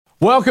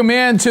Welcome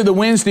into the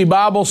Wednesday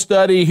Bible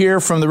study here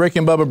from the Rick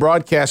and Bubba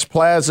Broadcast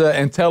Plaza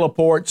and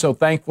Teleport. So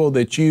thankful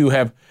that you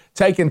have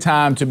taken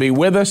time to be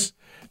with us.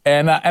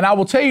 And I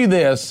will tell you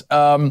this,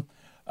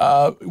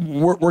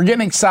 we're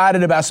getting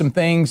excited about some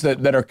things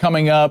that are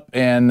coming up,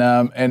 and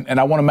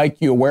I want to make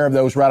you aware of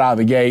those right out of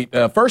the gate.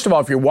 First of all,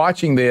 if you're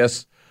watching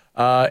this,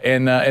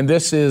 and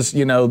this is,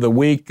 the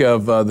week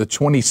of the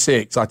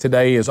 26th, like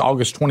today is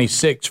August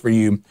 26th for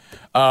you,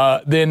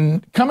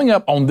 then coming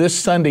up on this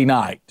Sunday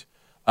night,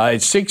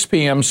 at 6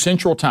 p.m.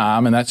 Central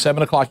Time, and that's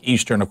 7 o'clock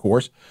Eastern, of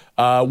course,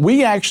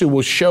 we actually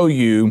will show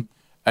you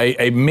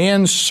a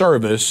men's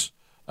service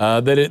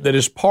that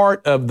is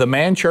part of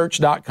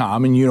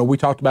themanchurch.com. And, we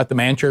talked about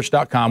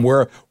themanchurch.com.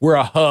 We're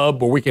a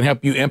hub where we can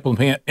help you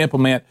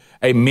implement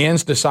a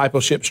men's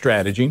discipleship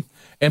strategy.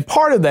 And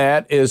part of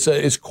that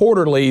is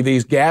quarterly,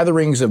 these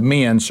gatherings of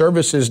men,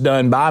 services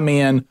done by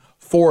men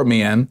for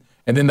men.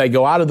 And then they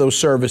go out of those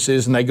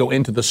services and they go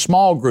into the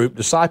small group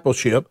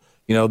discipleship.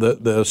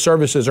 The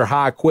services are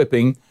high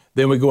equipping.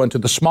 Then we go into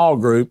the small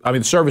group.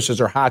 The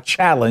services are high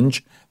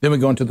challenge. Then we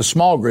go into the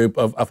small group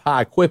of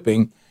high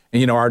equipping.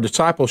 And, our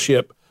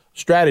discipleship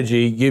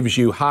strategy gives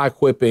you high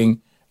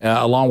equipping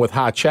along with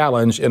high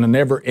challenge in a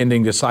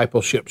never-ending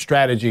discipleship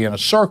strategy in a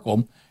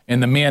circle.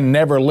 And the men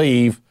never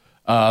leave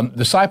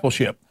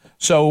discipleship.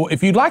 So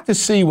if you'd like to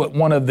see what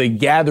one of the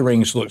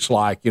gatherings looks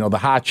like, the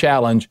high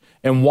challenge,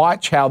 and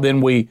watch how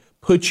then we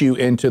put you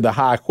into the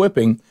high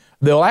equipping,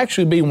 there'll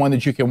actually be one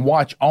that you can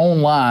watch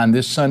online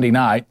this Sunday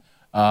night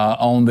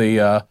on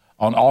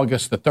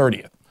August the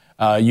 30th.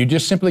 You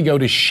just simply go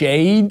to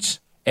Shades,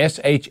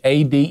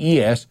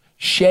 S-H-A-D-E-S,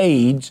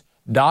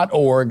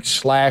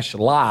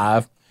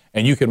 shades.org/live,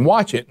 and you can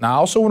watch it. And I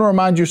also want to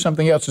remind you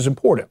something else is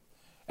important.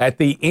 At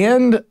the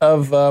end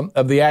of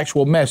the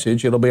actual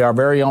message, it'll be our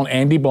very own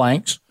Andy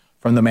Blanks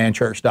from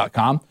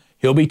themanchurch.com.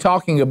 He'll be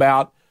talking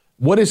about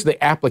what is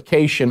the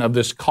application of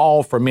this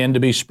call for men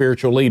to be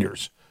spiritual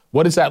leaders.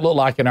 What does that look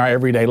like in our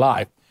everyday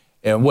life,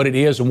 and what it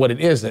is and what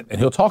it isn't? And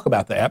he'll talk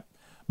about that.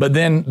 But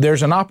then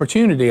there's an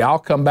opportunity. I'll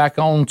come back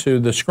onto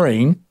the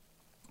screen,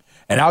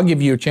 and I'll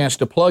give you a chance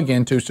to plug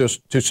into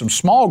some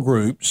small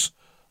groups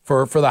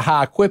for the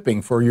high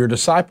equipping, for your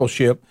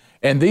discipleship.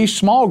 And these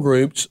small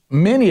groups,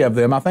 many of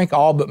them, I think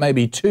all but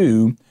maybe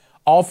two,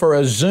 offer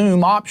a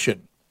Zoom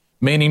option,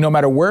 meaning no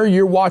matter where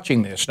you're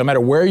watching this, no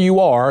matter where you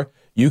are,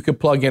 you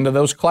could plug into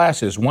those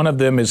classes. One of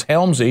them is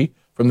Helmsy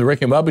from the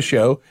Rick and Bubba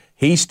Show.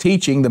 He's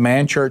teaching the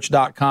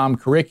manchurch.com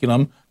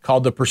curriculum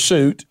called The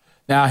Pursuit.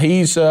 Now,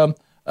 he's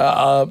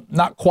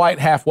not quite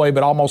halfway,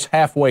 but almost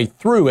halfway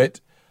through it.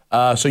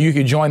 So you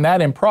can join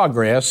that in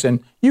progress,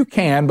 and you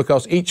can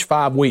because each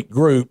 5-week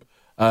group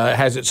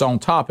has its own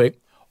topic.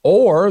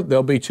 Or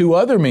there'll be two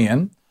other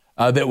men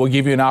that will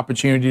give you an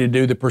opportunity to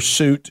do the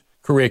Pursuit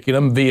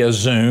curriculum via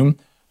Zoom,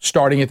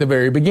 starting at the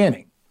very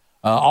beginning.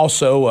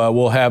 Also,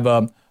 we'll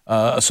have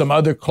some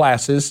other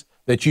classes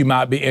that you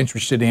might be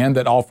interested in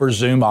that offer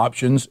Zoom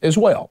options as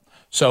well.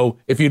 So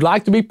if you'd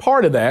like to be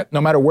part of that,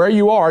 no matter where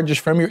you are, just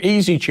from your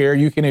easy chair,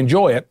 you can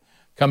enjoy it.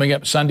 Coming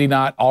up Sunday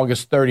night,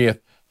 August 30th,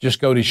 just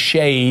go to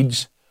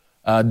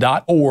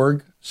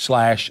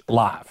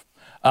shades.org/live.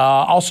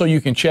 Also,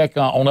 you can check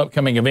on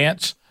upcoming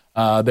events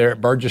there at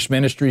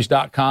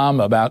burgessministries.com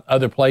about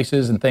other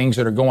places and things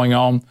that are going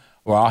on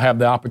where I'll have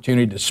the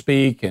opportunity to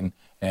speak and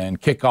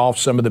kick off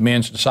some of the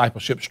men's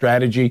discipleship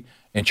strategy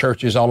in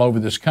churches all over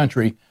this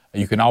country.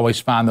 You can always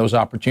find those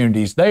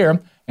opportunities there,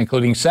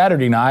 including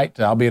Saturday night.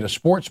 I'll be at a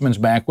sportsman's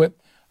banquet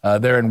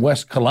there in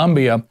West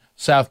Columbia,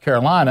 South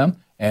Carolina.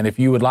 And if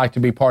you would like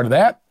to be part of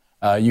that,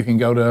 you can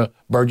go to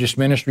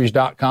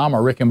burgessministries.com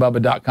or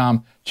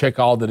rickandbubba.com, check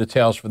all the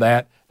details for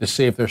that to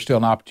see if there's still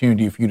an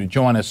opportunity for you to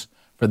join us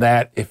for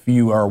that if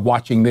you are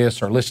watching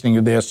this or listening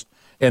to this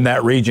in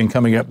that region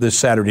coming up this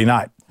Saturday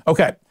night.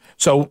 Okay,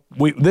 so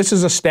this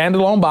is a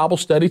standalone Bible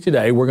study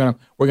today. We're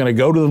gonna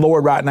go to the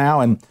Lord right now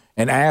and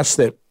ask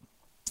that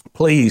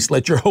please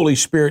let your Holy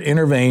Spirit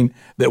intervene,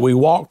 that we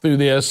walk through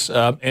this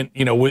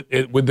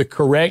with the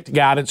correct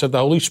guidance of the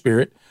Holy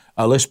Spirit.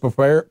 Let's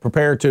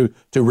prepare to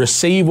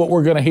receive what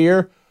we're going to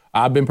hear.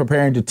 I've been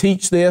preparing to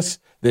teach this.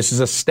 This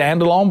is a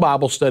standalone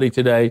Bible study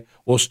today.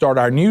 We'll start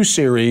our new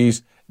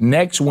series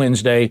next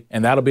Wednesday,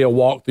 and that'll be a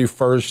walk through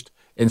 1st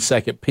and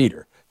 2nd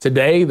Peter.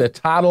 Today, the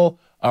title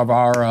of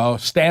our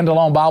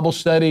standalone Bible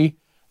study,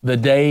 The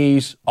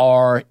Days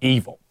Are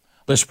Evil.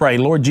 Let's pray.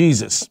 Lord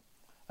Jesus,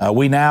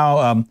 we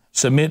now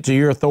submit to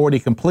your authority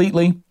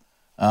completely.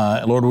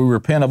 Lord, we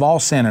repent of all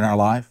sin in our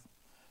life.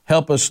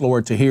 Help us,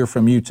 Lord, to hear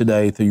from you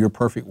today through your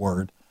perfect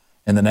word.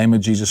 In the name of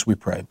Jesus, we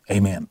pray.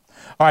 Amen.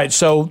 All right,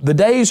 so the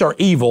days are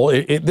evil.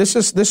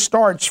 This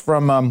starts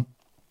from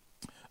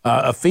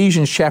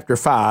Ephesians chapter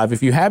 5.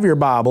 If you have your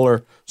Bible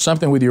or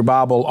something with your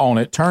Bible on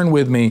it, turn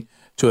with me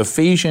to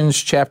Ephesians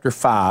chapter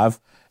 5,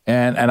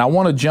 and I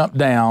want to jump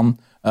down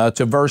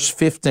to verse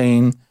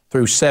 15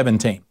 through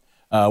 17.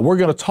 We're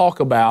going to talk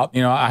about,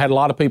 I had a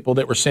lot of people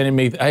that were sending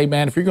me, hey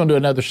man, if you're going to do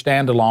another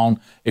standalone,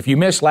 if you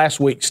missed last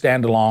week's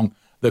standalone,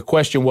 the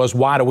question was,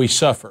 why do we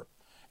suffer?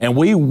 And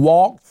we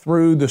walked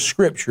through the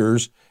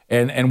scriptures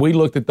and we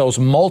looked at those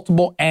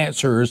multiple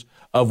answers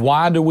of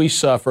why do we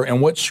suffer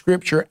and what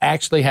Scripture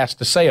actually has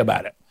to say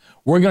about it.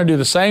 We're going to do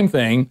the same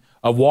thing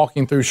of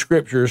walking through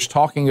Scriptures,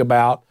 talking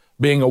about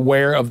being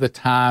aware of the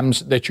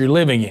times that you're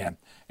living in.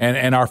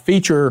 And our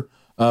feature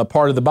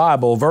part of the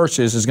Bible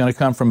verses is going to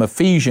come from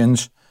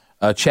Ephesians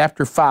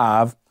chapter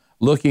 5,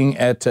 looking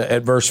at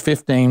verse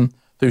 15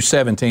 through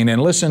 17.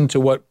 And listen to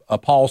what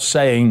Paul's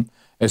saying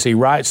as he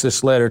writes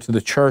this letter to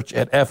the church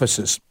at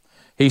Ephesus.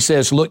 He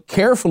says, "Look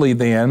carefully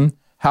then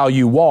how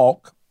you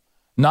walk,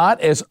 not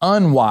as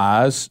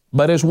unwise,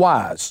 but as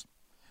wise,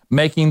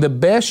 making the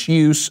best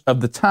use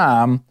of the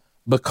time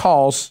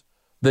because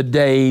the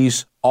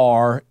days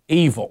are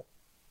evil."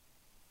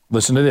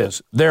 Listen to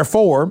this.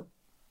 "Therefore,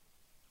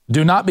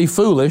 do not be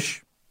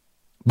foolish,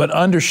 but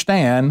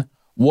understand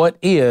what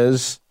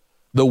is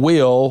the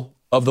will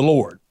of the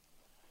Lord."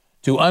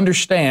 To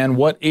understand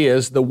what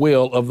is the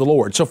will of the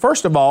Lord. So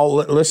first of all,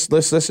 let's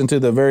listen to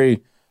the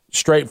very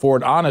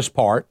straightforward, honest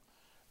part.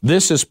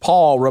 This is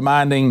Paul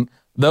reminding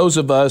those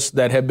of us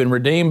that have been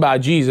redeemed by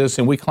Jesus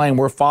and we claim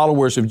we're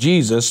followers of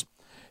Jesus.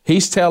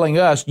 He's telling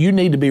us you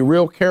need to be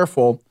real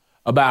careful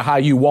about how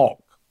you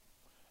walk.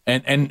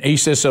 And he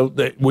says, so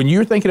that when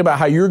you're thinking about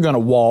how you're going to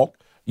walk,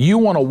 you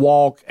want to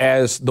walk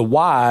as the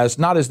wise,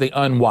 not as the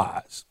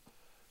unwise.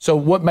 So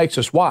what makes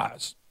us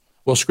wise?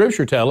 Well,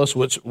 Scripture tells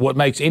us what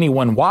makes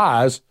anyone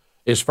wise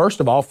is, first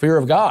of all, fear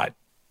of God.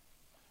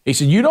 He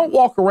said, you don't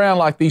walk around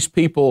like these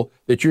people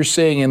that you're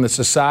seeing in the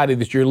society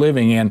that you're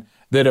living in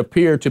that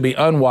appear to be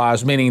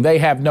unwise, meaning they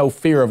have no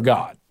fear of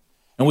God.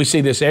 And we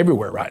see this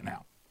everywhere right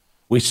now.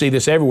 We see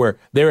this everywhere.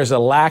 There is a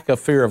lack of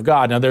fear of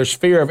God. Now, there's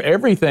fear of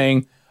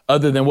everything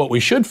other than what we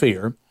should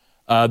fear.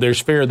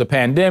 There's fear of the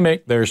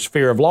pandemic. There's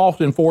fear of law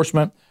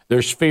enforcement.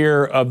 There's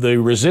fear of the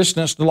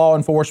resistance to law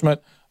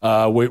enforcement.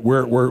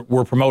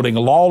 We're promoting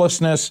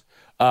lawlessness.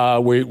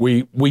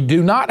 We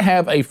do not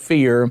have a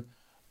fear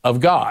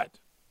of God.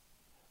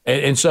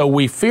 And so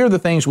we fear the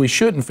things we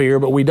shouldn't fear,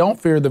 but we don't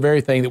fear the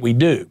very thing that we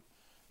do.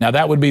 Now,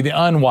 that would be the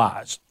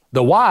unwise.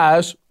 The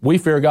wise, we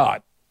fear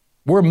God.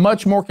 We're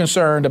much more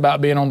concerned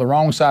about being on the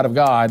wrong side of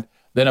God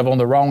than on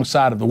the wrong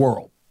side of the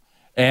world.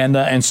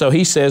 And so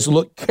he says,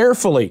 look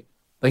carefully.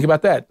 Think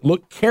about that.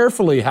 Look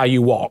carefully how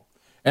you walk.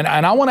 And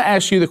I want to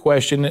ask you the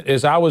question,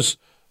 as I was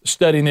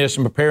studying this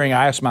and preparing,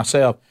 I asked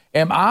myself,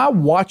 am I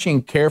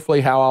watching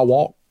carefully how I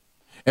walk?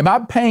 Am I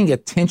paying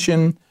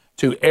attention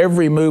to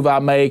every move I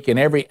make and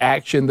every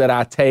action that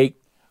I take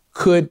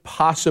could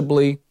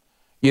possibly,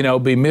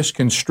 be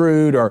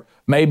misconstrued, or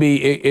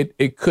maybe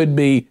it could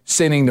be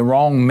sending the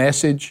wrong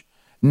message?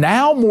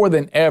 Now more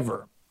than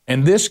ever,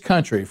 in this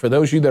country, for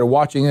those of you that are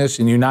watching this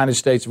in the United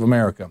States of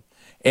America,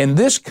 in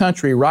this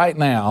country right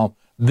now,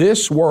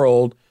 this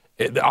world,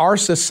 our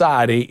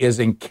society is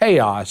in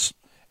chaos,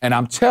 and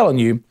I'm telling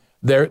you,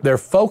 they're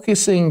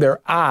focusing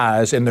their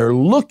eyes and they're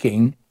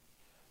looking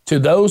to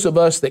those of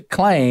us that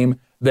claim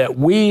that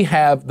we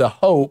have the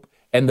hope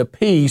and the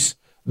peace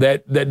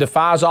that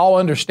defies all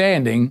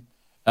understanding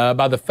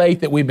by the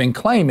faith that we've been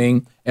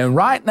claiming, and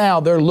right now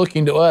they're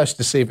looking to us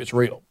to see if it's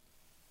real.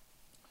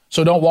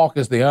 So don't walk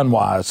as the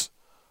unwise,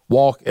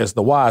 walk as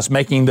the wise,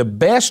 making the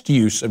best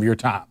use of your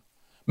time,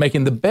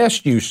 making the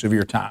best use of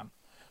your time.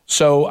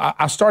 So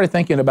I started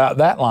thinking about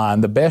that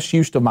line, the best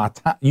use of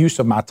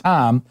my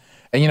time.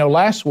 And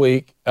last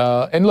week,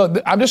 and look,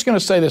 I'm just going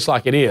to say this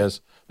like it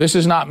is. This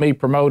is not me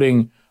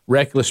promoting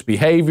reckless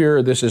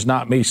behavior. This is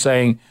not me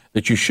saying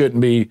that you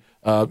shouldn't be,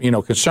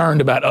 concerned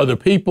about other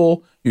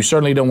people. You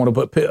certainly don't want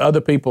to put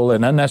other people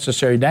in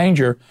unnecessary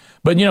danger.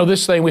 But,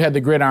 this thing, we had the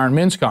Gridiron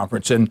Men's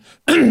Conference, and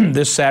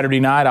this Saturday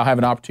night I'll have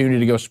an opportunity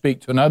to go speak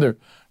to another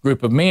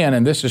group of men,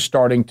 and this is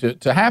starting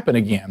to happen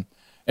again.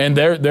 And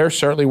there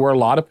certainly were a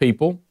lot of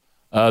people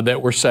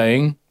that were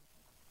saying,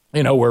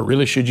 where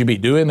really should you be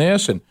doing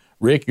this? And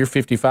Rick, you're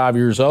 55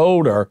 years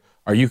old, or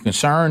are you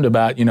concerned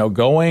about,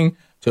 going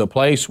to a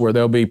place where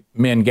there'll be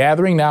men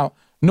gathering? Now,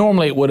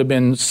 normally it would have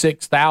been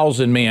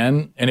 6,000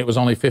 men, and it was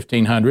only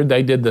 1,500.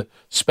 They did the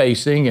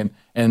spacing,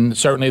 and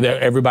certainly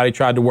everybody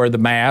tried to wear the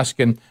mask,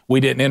 and we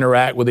didn't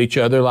interact with each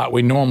other like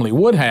we normally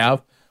would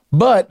have.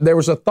 But there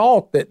was a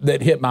thought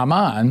that hit my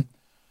mind.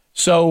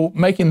 So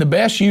making the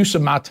best use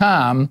of my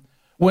time,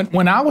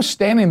 when I was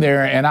standing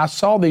there and I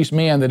saw these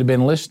men that had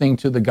been listening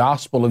to the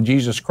gospel of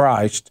Jesus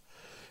Christ,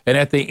 and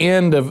at the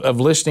end of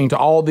listening to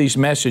all these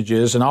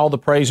messages and all the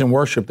praise and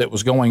worship that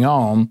was going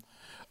on,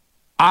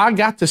 I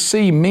got to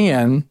see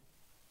men,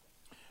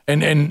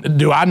 and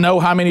do I know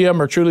how many of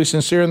them are truly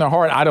sincere in their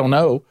heart? I don't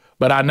know,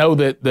 but I know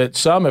that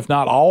some, if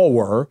not all,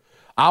 were.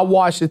 I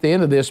watched at the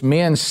end of this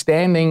men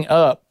standing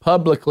up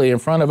publicly in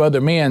front of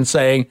other men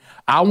saying,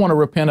 I want to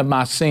repent of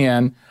my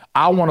sin.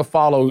 I want to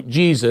follow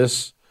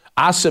Jesus.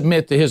 I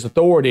submit to his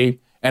authority,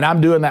 and I'm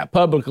doing that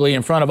publicly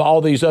in front of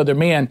all these other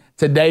men.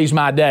 Today's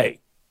my day.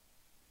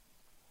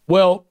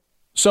 Well,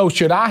 so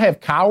should I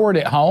have cowered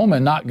at home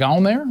and not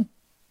gone there?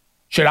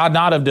 Should I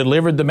not have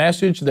delivered the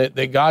message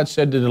that God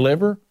said to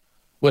deliver?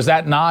 Was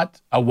that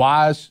not a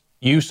wise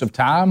use of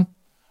time?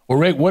 Well,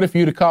 Rick, what if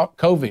you'd have caught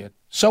COVID?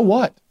 So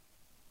what?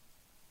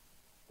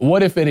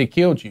 What if it had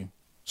killed you?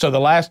 So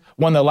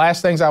one of the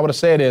last things I would have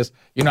said is,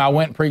 I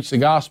went and preached the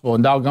gospel,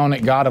 and doggone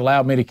it, God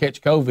allowed me to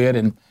catch COVID,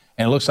 and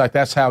it looks like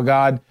that's how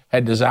God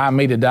had designed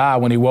me to die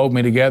when he wove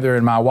me together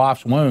in my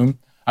wife's womb.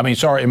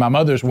 In my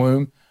mother's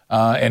womb.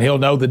 And he'll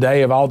know the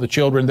day of all the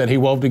children that he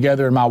wove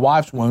together in my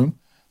wife's womb.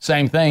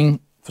 Same thing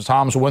for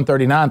Psalms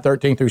 139,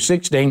 13 through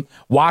 16.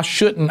 Why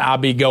shouldn't I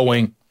be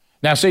going?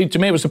 Now, see, to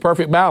me, it was the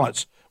perfect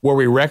balance. Were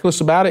we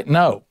reckless about it?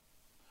 No.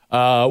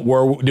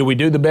 Do we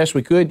do the best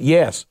we could?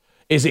 Yes.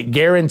 Is it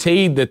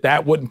guaranteed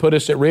that wouldn't put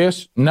us at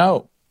risk?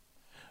 No.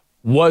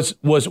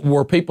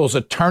 Were people's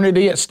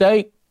eternity at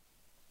stake?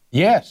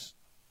 Yes.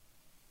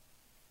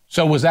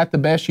 So was that the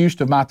best use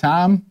of my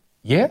time?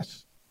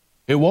 Yes,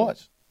 it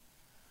was.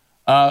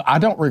 I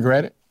don't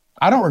regret it.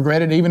 I don't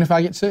regret it even if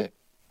I get sick.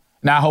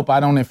 Now, I hope I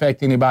don't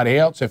infect anybody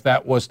else if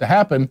that was to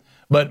happen.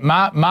 But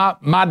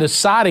my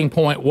deciding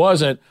point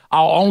wasn't,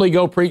 I'll only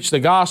go preach the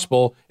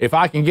gospel if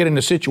I can get in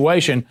a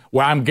situation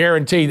where I'm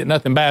guaranteed that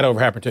nothing bad ever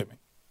happened to me.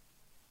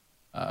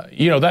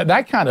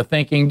 That kind of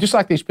thinking, just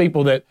like these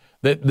people that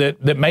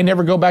may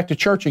never go back to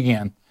church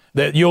again,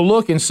 that you'll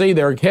look and see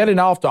they're heading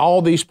off to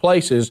all these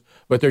places,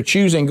 but they're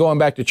choosing going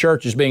back to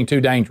church as being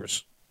too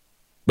dangerous.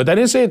 But they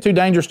didn't say it too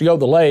dangerous to go to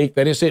the lake.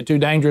 They didn't say it too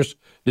dangerous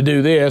to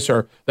do this,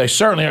 or they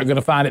certainly aren't going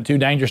to find it too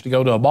dangerous to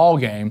go to a ball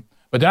game.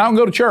 But they don't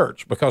go to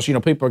church because,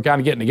 people are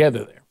kind of getting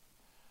together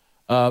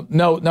there.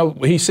 No,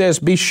 he says,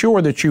 be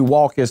sure that you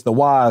walk as the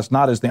wise,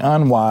 not as the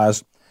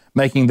unwise,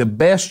 making the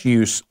best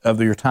use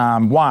of your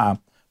time. Why?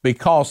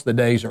 Because the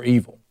days are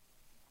evil.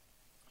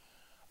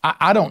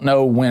 I don't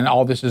know when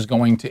all this is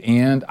going to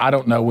end. I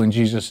don't know when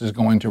Jesus is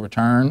going to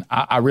return.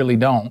 I really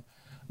don't.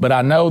 But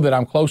I know that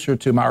I'm closer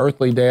to my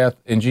earthly death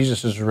and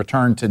Jesus'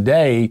 return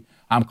today.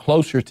 I'm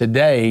closer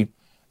today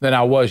than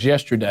I was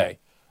yesterday.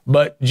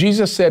 But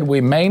Jesus said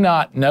we may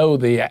not know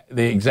the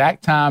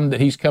exact time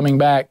that he's coming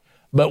back,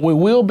 but we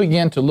will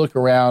begin to look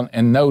around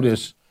and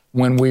notice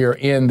when we are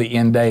in the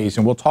end days.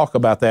 And we'll talk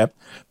about that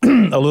a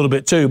little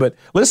bit too. But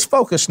let's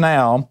focus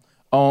now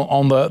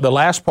on the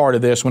last part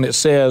of this when it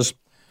says,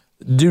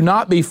 do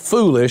not be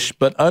foolish,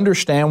 but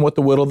understand what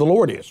the will of the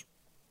Lord is.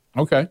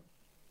 Okay.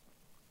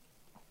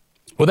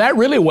 Well, that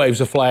really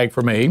waves a flag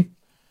for me,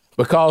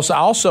 because I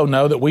also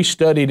know that we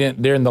studied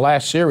it during the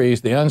last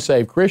series, The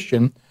Unsaved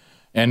Christian,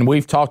 and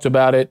we've talked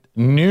about it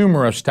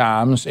numerous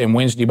times in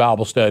Wednesday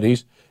Bible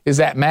studies, is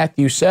that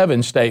Matthew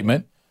 7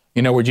 statement,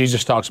 where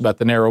Jesus talks about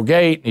the narrow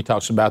gate, he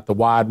talks about the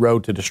wide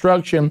road to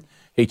destruction,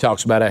 he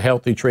talks about a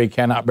healthy tree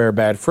cannot bear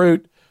bad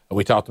fruit.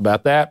 We talked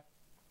about that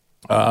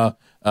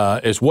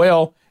as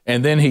well.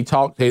 And then he's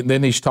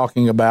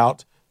talking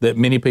about that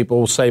many people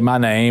will say my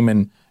name,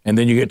 and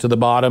then you get to the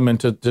bottom, and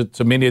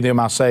to many of them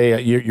I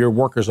say, you're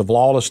workers of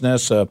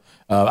lawlessness.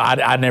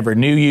 I never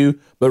knew you.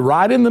 But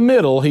right in the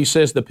middle, he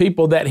says the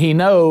people that he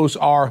knows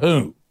are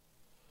who?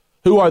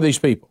 Who are these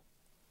people?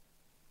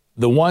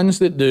 The ones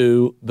that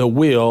do the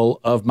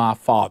will of my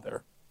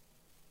Father.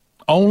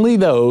 Only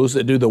those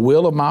that do the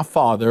will of my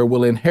Father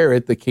will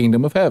inherit the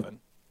kingdom of heaven.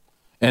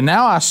 And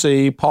now I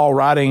see Paul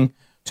writing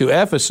to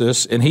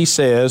Ephesus, and he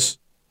says,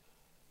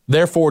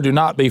 therefore do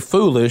not be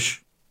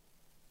foolish,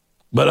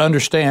 but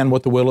understand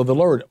what the will of the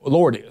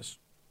Lord is.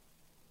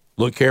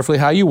 Look carefully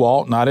how you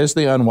walk, not as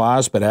the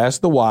unwise, but as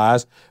the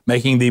wise,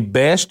 making the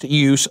best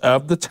use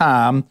of the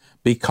time,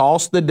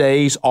 because the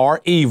days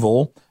are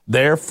evil.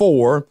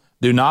 Therefore,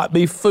 do not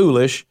be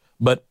foolish,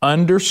 but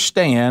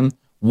understand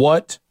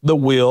what the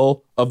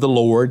will of the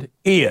Lord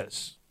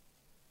is.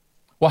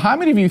 Well, how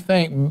many of you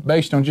think,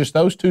 based on just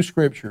those two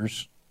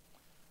scriptures,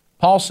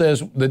 Paul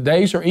says the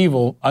days are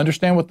evil,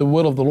 understand what the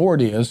will of the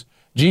Lord is.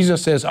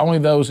 Jesus says only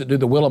those that do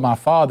the will of my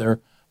Father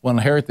will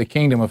inherit the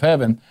kingdom of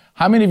heaven.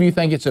 How many of you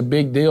think it's a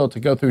big deal to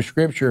go through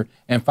Scripture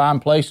and find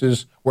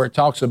places where it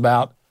talks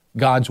about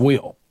God's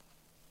will?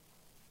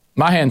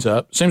 My hand's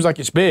up. Seems like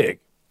it's big.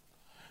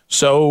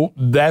 So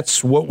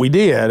that's what we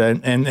did.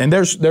 And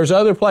there's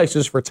other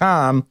places. For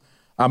time,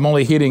 I'm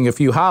only hitting a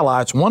few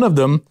highlights. One of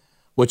them,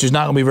 which is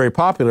not going to be very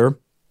popular,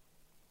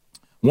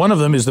 one of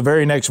them is the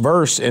very next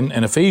verse in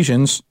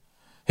Ephesians.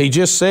 He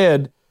just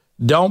said,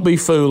 don't be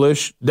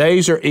foolish,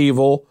 days are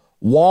evil,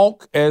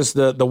 walk as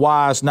the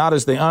wise, not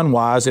as the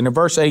unwise. And in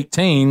verse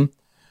 18,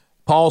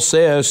 Paul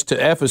says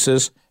to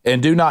Ephesus,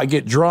 and do not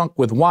get drunk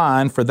with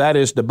wine, for that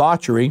is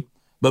debauchery,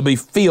 but be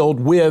filled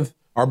with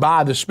or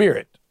by the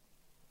Spirit.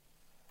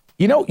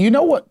 You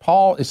know what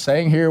Paul is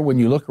saying here when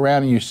you look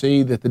around and you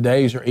see that the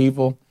days are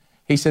evil?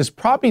 He says,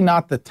 probably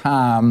not the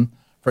time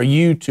for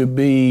you to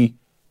be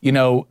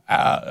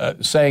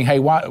saying, hey,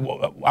 I'm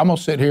going to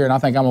sit here and I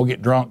think I'm going to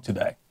get drunk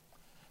today.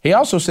 He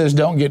also says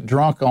don't get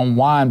drunk on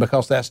wine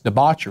because that's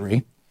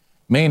debauchery,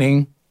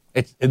 meaning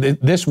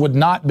this would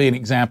not be an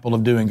example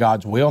of doing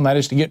God's will, and that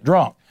is to get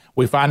drunk.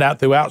 We find out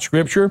throughout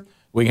Scripture,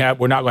 we're not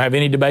going to have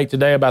any debate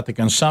today about the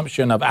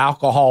consumption of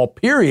alcohol,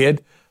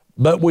 period,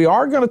 but we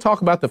are going to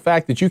talk about the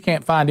fact that you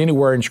can't find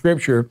anywhere in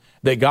Scripture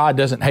that God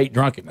doesn't hate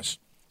drunkenness.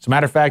 As a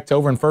matter of fact,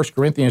 over in 1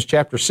 Corinthians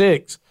chapter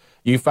 6,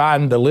 you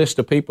find the list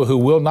of people who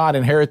will not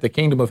inherit the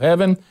kingdom of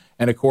heaven.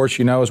 And of course,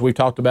 as we've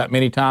talked about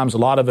many times, a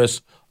lot of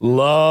us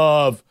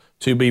love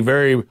to be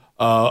very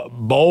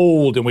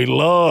bold, and we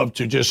love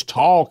to just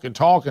talk and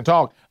talk and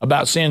talk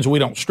about sins we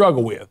don't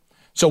struggle with.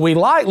 So we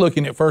like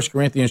looking at 1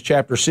 Corinthians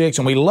chapter 6,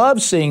 and we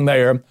love seeing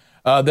there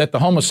that the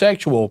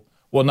homosexual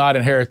will not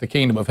inherit the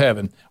kingdom of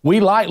heaven. We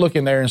like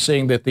looking there and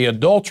seeing that the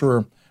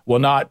adulterer will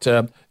not,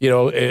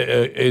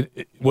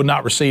 will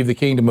not receive the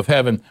kingdom of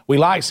heaven. We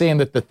like seeing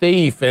that the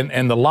thief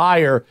and the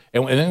liar,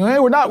 and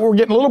we're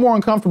getting a little more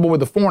uncomfortable with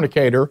the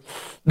fornicator.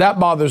 That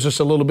bothers us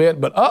a little bit,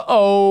 but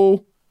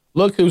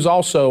look who's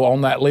also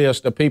on that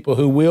list of people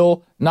who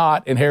will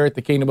not inherit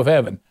the kingdom of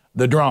heaven,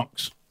 the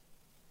drunks.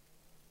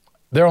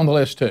 They're on the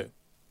list too.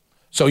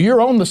 So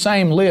you're on the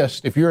same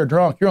list. If you're a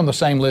drunk, you're on the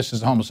same list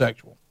as a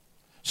homosexual.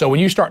 So when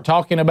you start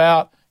talking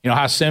about,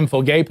 how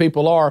sinful gay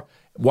people are,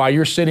 while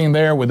you're sitting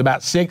there with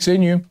about 6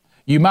 in you,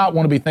 you might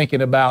want to be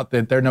thinking about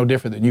that they're no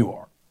different than you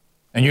are,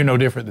 and you're no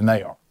different than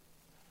they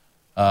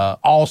are.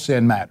 All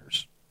sin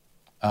matters,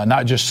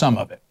 not just some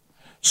of it.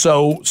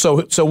 So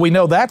we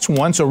know that's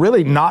one. So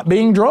really, not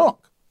being drunk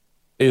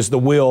is the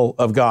will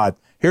of God.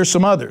 Here's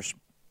some others.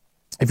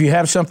 If you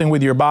have something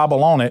with your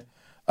Bible on it,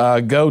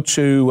 go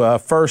to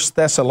 1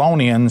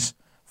 Thessalonians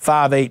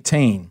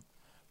 5:18.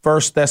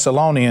 1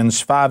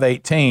 Thessalonians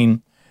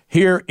 5:18.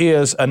 Here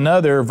is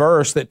another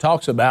verse that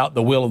talks about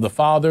the will of the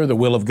Father, the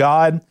will of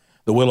God,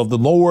 the will of the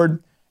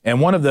Lord, and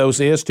one of those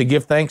is to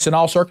give thanks in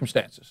all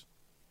circumstances.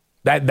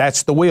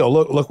 That's the will.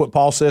 Look what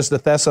Paul says to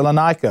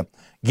Thessalonica.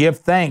 Give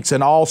thanks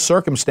in all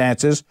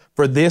circumstances,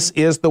 for this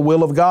is the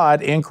will of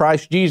God in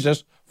Christ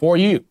Jesus for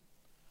you.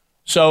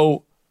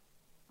 So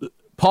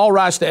Paul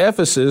writes to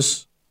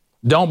Ephesus,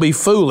 don't be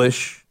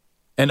foolish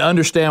and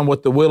understand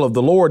what the will of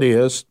the Lord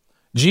is.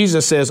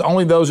 Jesus says,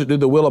 only those that do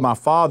the will of my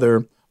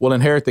Father will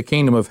inherit the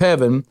kingdom of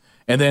heaven.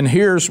 And then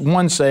here's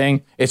one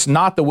saying, it's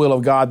not the will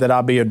of God that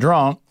I be a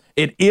drunk.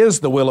 It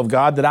is the will of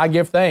God that I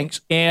give thanks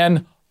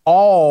in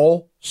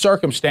all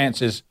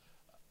circumstances.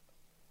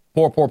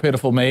 Poor,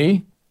 pitiful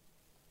me.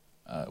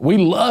 We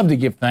love to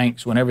give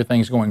thanks when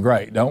everything's going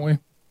great, don't we?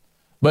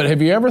 But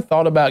have you ever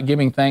thought about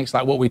giving thanks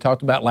like what we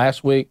talked about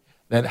last week,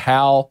 that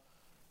how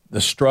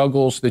the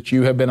struggles that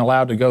you have been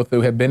allowed to go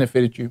through have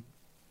benefited you?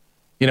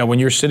 When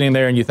you're sitting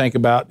there and you think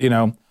about,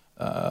 the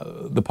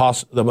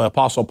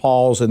Apostle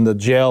Paul's in the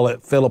jail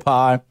at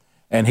Philippi,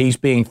 and he's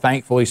being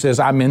thankful. He says,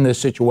 I'm in this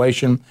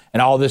situation,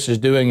 and all this is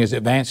doing is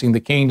advancing the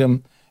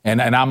kingdom,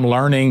 and I'm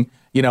learning,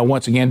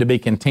 once again, to be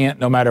content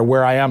no matter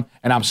where I am.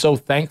 And I'm so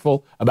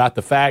thankful about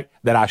the fact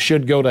that I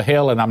should go to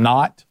hell and I'm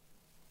not.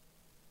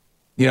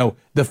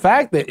 The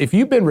fact that if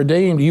you've been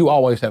redeemed, you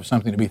always have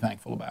something to be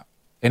thankful about.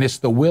 And it's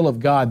the will of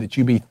God that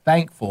you be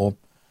thankful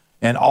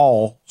in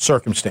all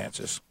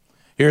circumstances.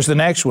 Here's the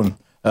next one.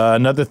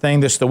 Another thing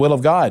that's the will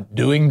of God,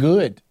 doing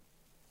good.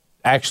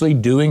 Actually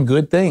doing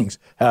good things.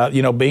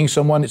 Being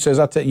someone that says,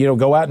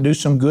 go out and do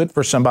some good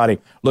for somebody.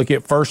 Look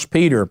at 1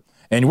 Peter.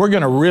 And we're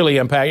going to really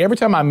unpack. Every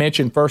time I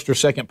mention 1 or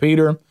 2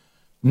 Peter,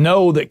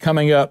 know that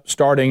coming up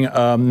starting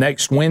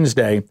next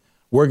Wednesday,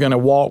 we're going to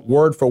walk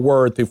word for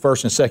word through 1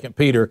 and 2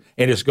 Peter.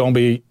 And it's going to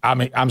be,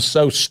 I'm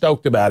so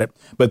stoked about it.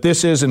 But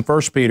this is in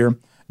 1 Peter,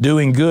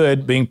 doing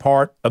good being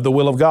part of the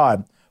will of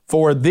God.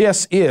 For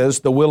this is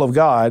the will of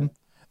God,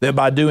 that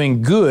by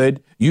doing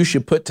good, you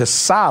should put to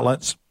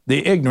silence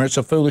the ignorance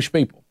of foolish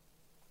people.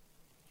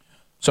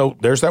 So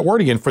there's that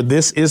word again. For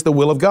this is the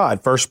will of God.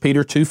 1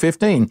 Peter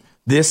 2:15.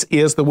 This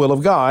is the will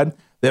of God,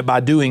 that by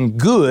doing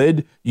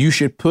good, you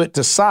should put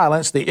to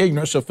silence the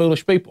ignorance of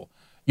foolish people.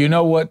 You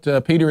know what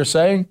Peter is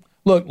saying?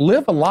 Look,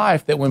 live a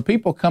life that when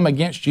people come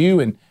against you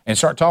and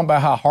start talking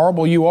about how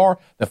horrible you are,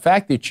 the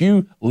fact that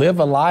you live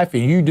a life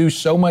and you do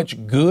so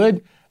much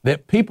good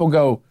that people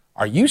go,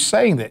 are you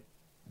saying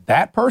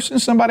that person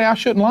is somebody I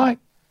shouldn't like?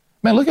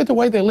 Man, look at the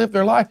way they live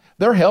their life.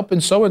 They're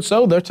helping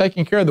so-and-so. They're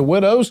taking care of the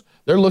widows.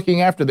 They're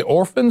looking after the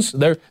orphans.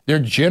 They're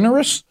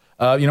generous.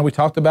 We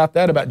talked about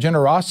that, about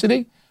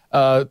generosity,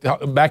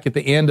 back at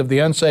the end of the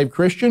Unsaved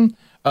Christian.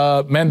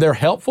 Man, they're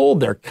helpful.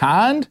 They're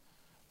kind.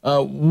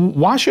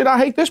 Why should I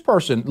hate this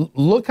person?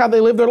 Look how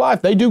they live their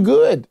life. They do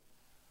good.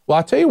 Well,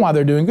 I'll tell you why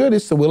they're doing good.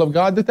 It's the will of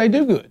God that they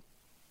do good.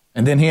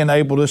 And then he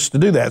enabled us to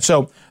do that.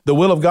 So the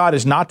will of God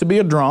is not to be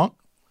a drunk.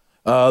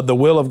 The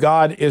will of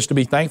God is to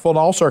be thankful in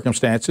all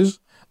circumstances.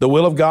 The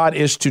will of God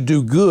is to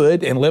do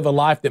good and live a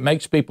life that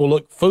makes people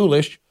look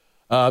foolish.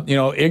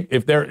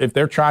 If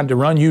they're trying to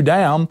run you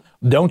down,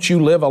 don't you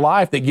live a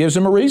life that gives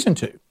them a reason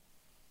to.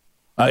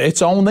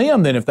 It's on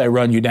them then if they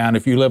run you down.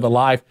 If you live a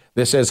life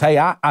that says, hey,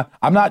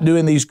 I'm not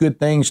doing these good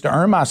things to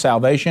earn my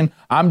salvation.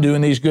 I'm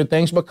doing these good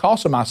things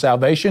because of my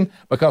salvation,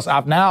 because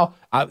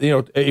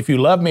if you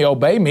love me,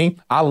 obey me.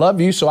 I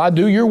love you, so I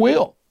do your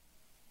will.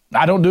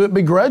 I don't do it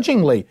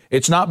begrudgingly.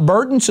 It's not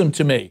burdensome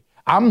to me.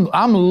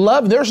 I'm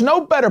loved. There's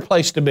no better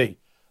place to be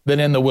than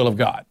in the will of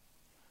God.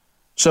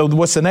 So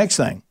what's the next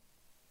thing?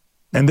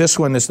 And this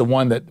one is the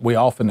one that we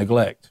often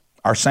neglect,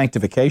 our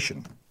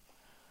sanctification.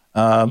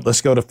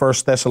 Let's go to 1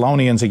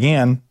 Thessalonians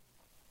again.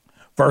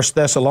 1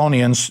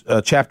 Thessalonians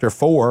chapter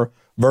 4,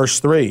 verse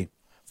 3.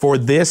 For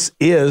this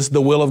is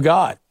the will of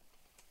God.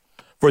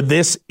 For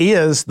this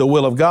is the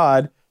will of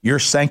God, your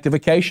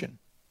sanctification.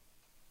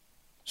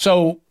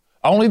 So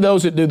Only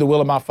those that do the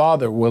will of my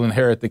Father will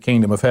inherit the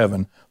kingdom of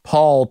heaven.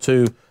 Paul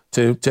to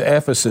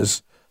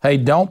Ephesus, hey,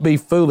 don't be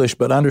foolish,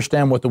 but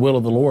understand what the will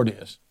of the Lord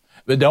is.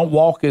 But don't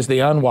walk as the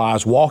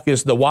unwise, walk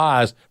as the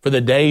wise, for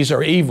the days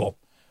are evil.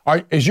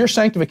 Is your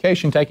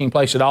sanctification taking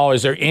place at all?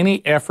 Is there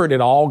any effort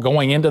at all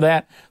going into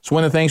that? It's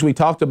one of the things we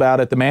talked about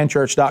at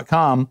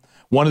themanchurch.com.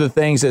 One of the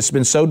things that's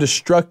been so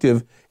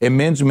destructive in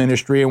men's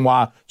ministry and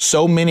why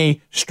so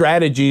many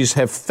strategies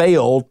have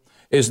failed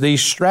is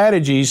these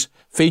strategies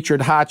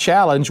featured high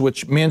challenge,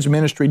 which men's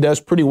ministry does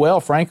pretty well,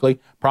 frankly.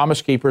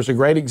 Promise Keeper is a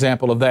great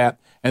example of that.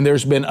 And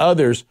there's been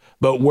others,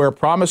 but where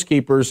Promise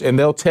Keepers, and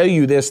they'll tell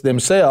you this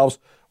themselves,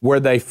 where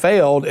they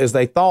failed is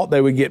they thought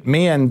they would get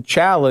men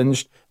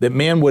challenged, that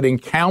men would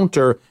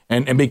encounter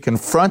and be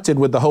confronted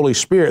with the Holy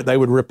Spirit. They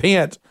would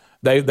repent.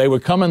 They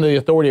would come into the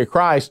authority of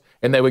Christ,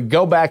 and they would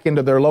go back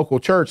into their local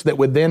church that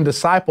would then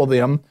disciple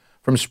them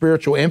from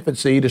spiritual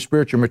infancy to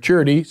spiritual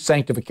maturity,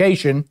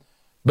 sanctification,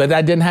 but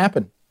that didn't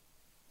happen.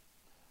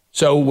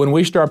 So when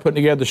we start putting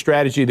together the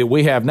strategy that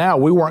we have now,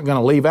 we weren't going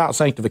to leave out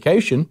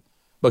sanctification,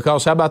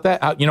 because how about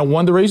that?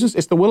 One of the reasons,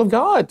 it's the will of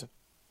God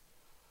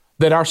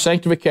that our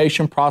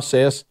sanctification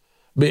process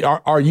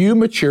are you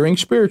maturing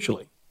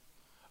spiritually?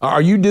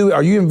 Are you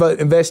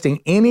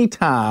investing any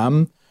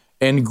time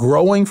in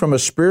growing from a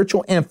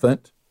spiritual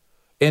infant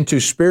into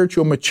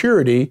spiritual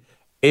maturity?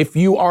 If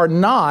you are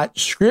not,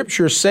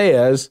 Scripture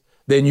says,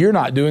 then you're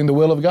not doing the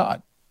will of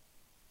God.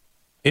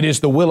 It is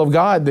the will of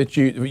God that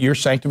your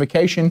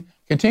sanctification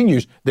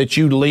continues, that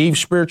you leave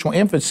spiritual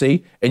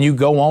infancy and you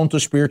go on to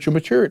spiritual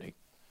maturity.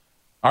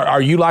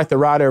 Are you like the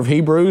writer of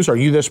Hebrews? Are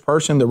you this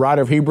person, the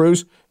writer of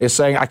Hebrews, is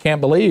saying, I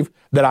can't believe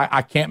that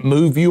I can't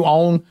move you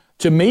on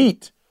to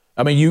meat.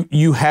 I mean,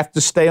 you have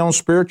to stay on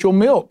spiritual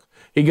milk.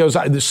 He goes,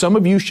 some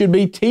of you should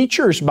be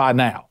teachers by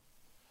now.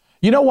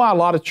 You know why a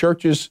lot of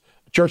church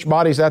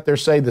bodies out there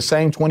say the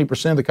same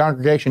 20% of the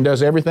congregation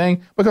does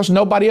everything? Because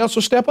nobody else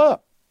will step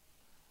up.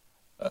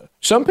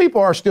 Some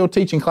people are still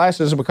teaching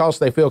classes because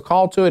they feel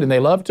called to it and they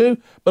love to,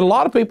 but a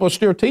lot of people are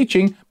still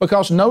teaching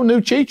because no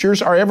new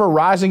teachers are ever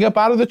rising up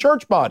out of the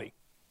church body.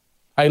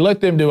 Hey, let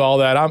them do all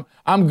that.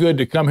 I'm good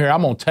to come here.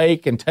 I'm going to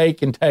take and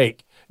take and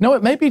take. No,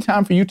 it may be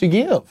time for you to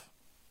give,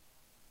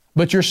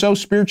 but you're so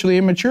spiritually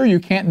immature you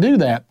can't do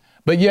that.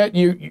 But yet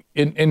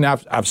and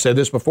I've said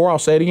this before, I'll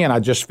say it again. I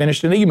just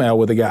finished an email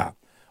with a guy.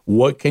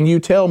 What can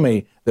you tell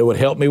me that would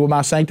help me with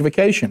my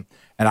sanctification?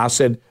 And I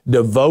said,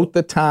 devote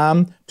the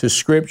time to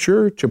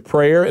Scripture, to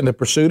prayer, and the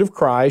pursuit of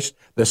Christ,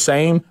 the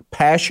same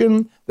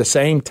passion, the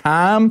same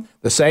time,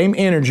 the same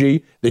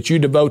energy that you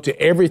devote to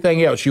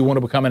everything else you want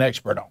to become an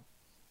expert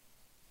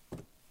on.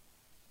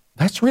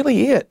 That's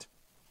really it.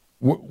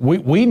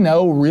 We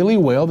know really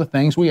well the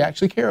things we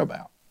actually care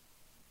about.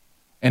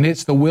 And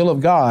it's the will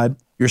of God,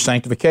 your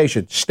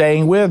sanctification.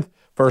 Staying with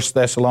 1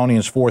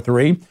 Thessalonians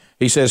 4:3,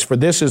 he says, for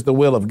this is the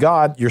will of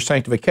God, your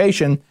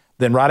sanctification.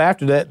 Then right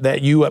after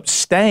that you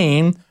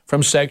abstain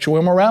from sexual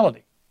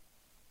immorality.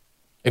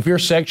 If you're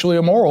sexually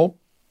immoral,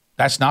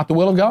 that's not the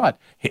will of God.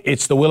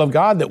 It's the will of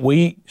God that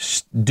we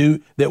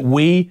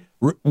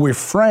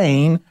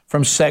refrain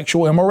from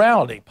sexual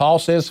immorality. Paul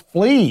says,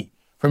 flee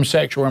from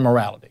sexual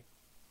immorality.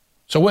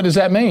 So what does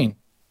that mean?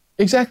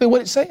 Exactly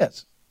what it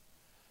says.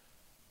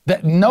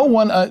 That no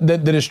one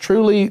that is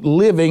truly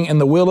living in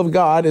the will of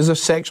God is a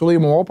sexually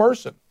immoral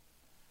person.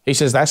 He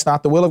says that's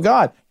not the will of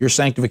God. Your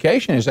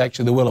sanctification is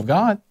actually the will of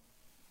God.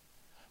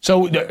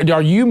 So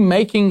are you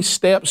making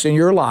steps in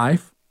your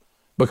life?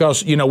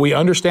 Because, we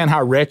understand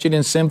how wretched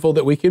and sinful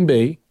that we can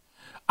be.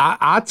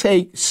 I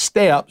take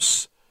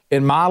steps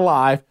in my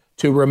life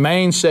to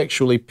remain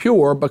sexually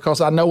pure because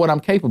I know what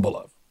I'm capable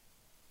of.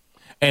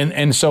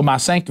 And so my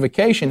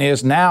sanctification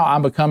is now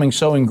I'm becoming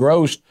so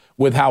engrossed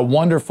with how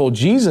wonderful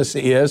Jesus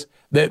is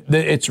that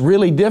it's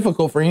really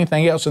difficult for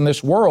anything else in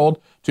this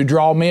world to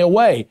draw me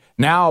away.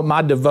 Now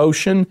my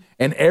devotion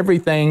and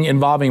everything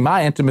involving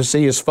my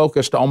intimacy is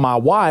focused on my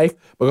wife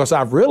because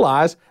I've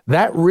realized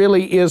that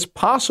really is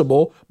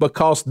possible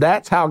because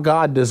that's how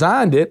God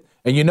designed it.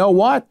 And you know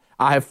what?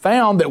 I have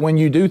found that when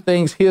you do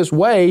things His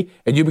way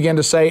and you begin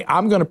to say,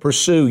 I'm going to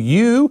pursue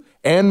you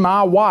and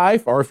my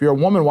wife, or if you're a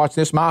woman watching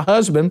this, my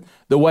husband,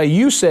 the way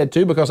you said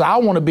to, because I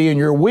want to be in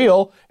your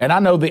will, and I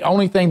know the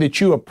only thing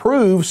that you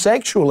approve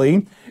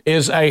sexually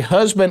is a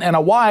husband and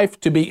a wife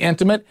to be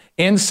intimate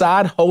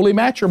inside holy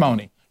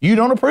matrimony. You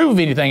don't approve of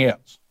anything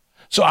else.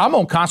 So I'm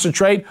going to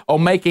concentrate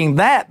on making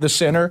that the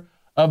center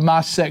of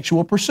my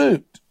sexual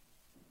pursuit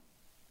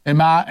and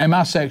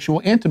my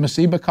sexual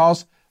intimacy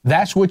because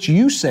that's what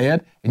you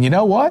said. And you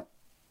know what?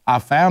 I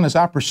found as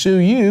I pursue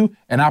you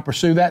and I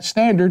pursue that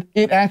standard,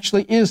 it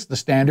actually is the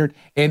standard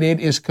and it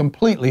is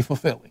completely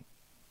fulfilling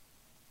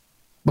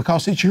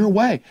because it's your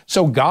way.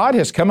 So God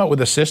has come up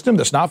with a system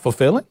that's not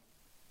fulfilling?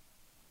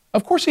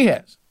 Of course He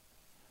has.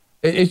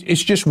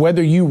 It's just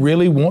whether you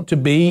really want to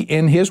be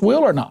in His will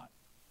or not.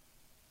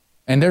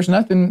 And there's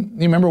nothing,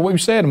 you remember what we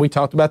said, and we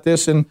talked about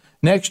this in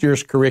next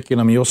year's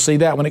curriculum. You'll see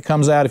that when it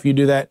comes out if you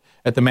do that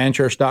at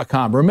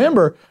themanchurch.com.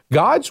 Remember,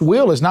 God's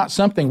will is not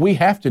something we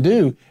have to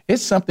do.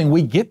 It's something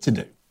we get to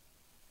do.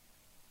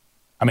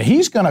 I mean,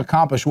 he's going to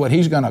accomplish what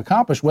he's going to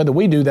accomplish whether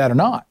we do that or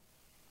not.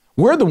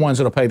 We're the ones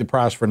that will pay the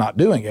price for not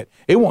doing it.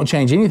 It won't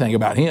change anything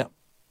about him.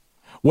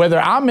 Whether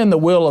I'm in the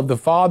will of the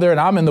Father and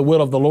I'm in the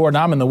will of the Lord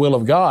and I'm in the will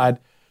of God,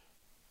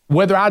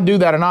 whether I do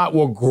that or not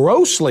will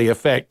grossly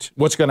affect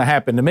what's going to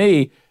happen to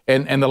me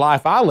and the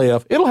life I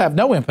live. It'll have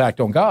no impact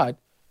on God.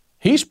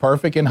 He's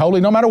perfect and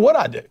holy no matter what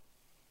I do.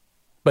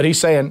 But he's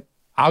saying,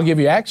 I'll give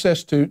you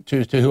access to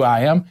who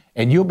I am,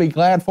 and you'll be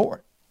glad for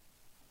it.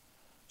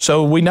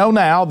 So we know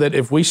now that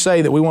if we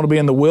say that we want to be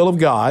in the will of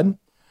God,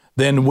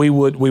 then we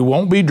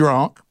won't be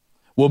drunk.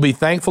 We'll be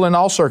thankful in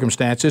all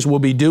circumstances. We'll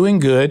be doing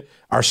good,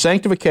 our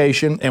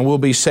sanctification, and we'll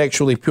be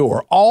sexually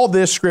pure. All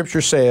this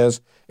Scripture says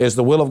is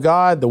the will of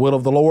God, the will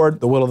of the Lord,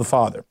 the will of the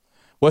Father.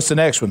 What's the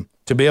next one?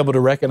 To be able to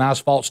recognize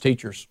false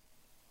teachers.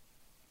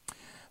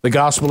 The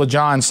Gospel of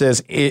John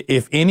says,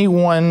 if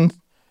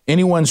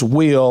anyone's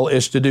will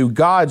is to do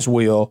God's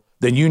will,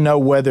 then you know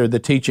whether the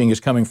teaching is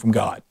coming from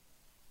God.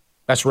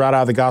 That's right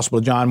out of the Gospel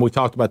of John. We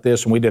talked about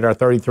this when we did our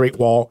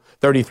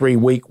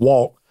 33-week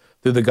walk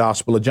through the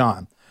Gospel of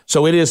John.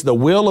 So it is the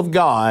will of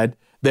God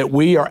that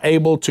we are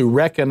able to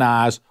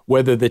recognize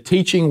whether the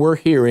teaching we're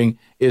hearing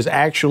is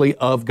actually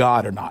of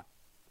God or not.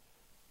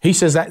 He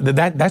says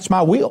that's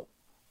my will.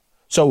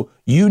 So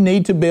you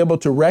need to be able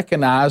to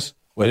recognize,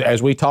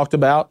 as we talked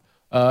about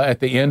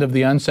at the end of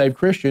the Unsaved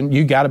Christian,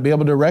 you got to be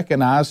able to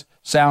recognize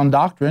sound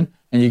doctrine,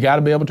 and you got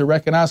to be able to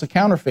recognize a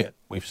counterfeit.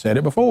 We've said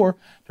it before.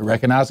 To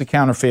recognize a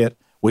counterfeit,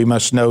 we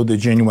must know the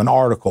genuine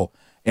article.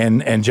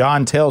 And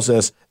John tells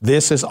us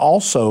this is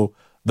also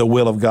the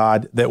will of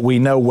God, that we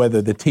know whether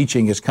the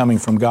teaching is coming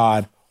from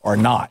God or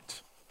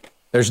not.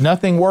 There's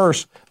nothing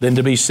worse than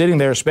to be sitting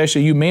there,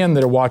 especially you men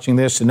that are watching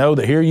this, to know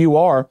that here you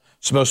are,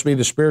 supposed to be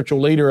the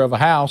spiritual leader of a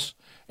house,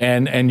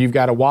 and you've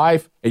got a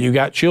wife and you've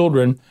got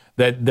children,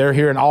 that they're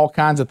hearing all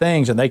kinds of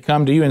things, and they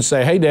come to you and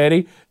say, hey,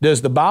 Daddy,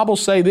 does the Bible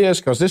say this?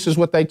 Because this is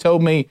what they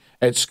told me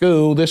at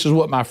school. This is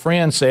what my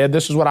friend said.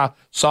 This is what I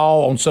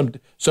saw on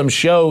some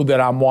show that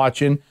I'm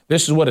watching.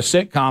 This is what a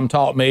sitcom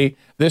taught me.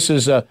 This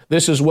is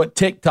what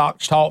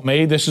TikTok's taught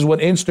me. This is what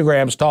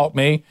Instagram's taught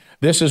me.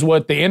 This is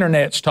what the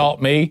Internet's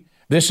taught me.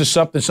 This is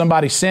something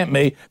somebody sent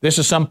me. This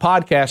is some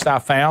podcast I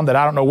found that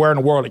I don't know where in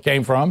the world it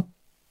came from.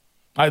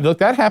 Look,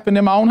 that happened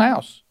in my own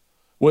house.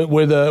 With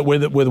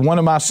one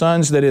of my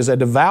sons that is a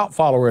devout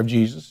follower of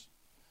Jesus.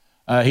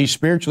 He's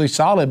spiritually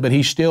solid, but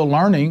he's still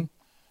learning.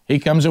 He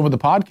comes in with a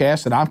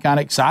podcast that I'm kind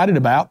of excited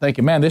about,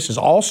 thinking, man, this is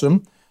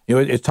awesome. You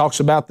know, it talks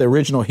about the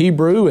original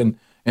Hebrew and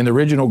the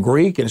original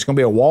Greek, and it's going to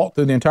be a walk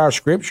through the entire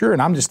Scripture.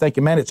 And I'm just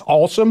thinking, man, it's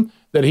awesome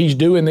that he's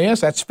doing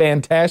this. That's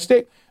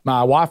fantastic.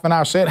 My wife and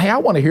I said, hey, I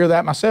want to hear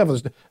that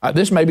myself.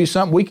 This may be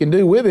something we can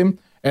do with him.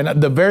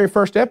 And the very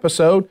first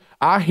episode,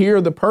 I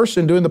hear the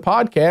person doing the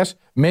podcast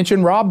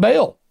mention Rob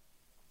Bell,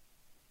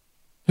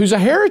 who's a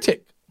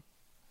heretic.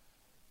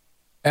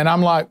 And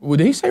I'm like, well,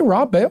 did he say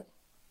Rob Bell?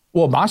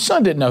 Well, my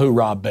son didn't know who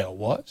Rob Bell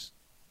was.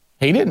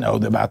 He didn't know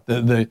about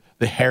the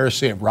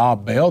heresy of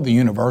Rob Bell, the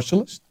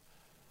universalist,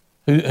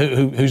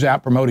 who's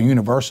out promoting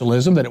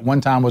universalism, that at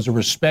one time was a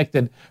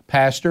respected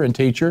pastor and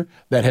teacher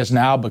that has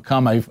now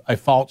become a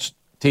false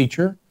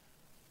teacher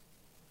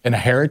and a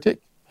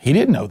heretic. He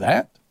didn't know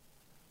that.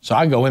 So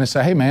I go in and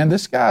say, hey, man,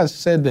 this guy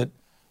said that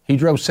he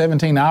drove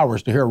 17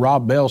 hours to hear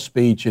Rob Bell's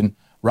speech, and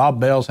Rob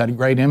Bell's had a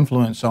great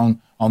influence on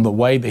the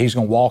way that he's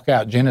going to walk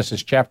out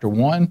Genesis chapter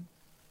 1.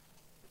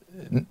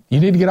 You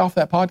need to get off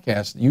that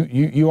podcast.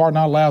 You are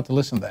not allowed to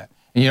listen to that.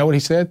 And you know what he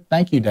said?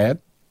 Thank you, Dad.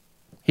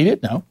 He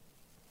didn't know.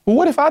 Well,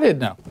 what if I didn't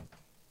know?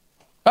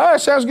 Oh,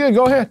 that sounds good.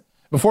 Go ahead.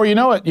 Before you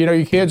know it,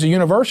 your kid's a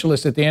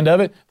universalist at the end of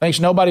it, thinks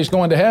nobody's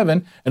going to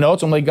heaven, and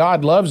ultimately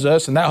God loves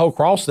us, and that whole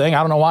cross thing, I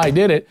don't know why he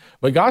did it,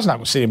 but God's not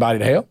going to send anybody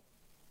to hell.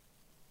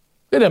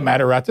 It doesn't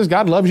matter right this.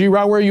 God loves you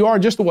right where you are,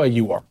 just the way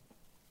you are.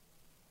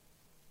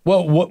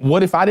 Well,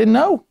 what if I didn't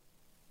know?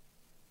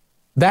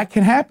 That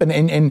can happen.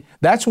 And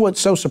that's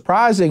what's so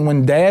surprising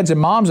when dads and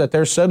moms out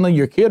there, suddenly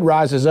your kid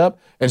rises up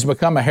and has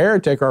become a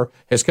heretic or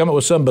has come up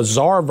with some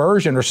bizarre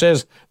version or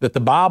says that the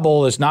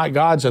Bible is not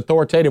God's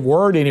authoritative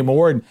word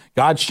anymore and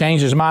God's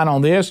changed his mind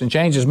on this and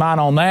changed his mind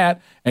on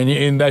that.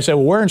 And they say,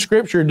 well, where in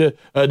Scripture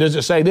does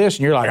it say this?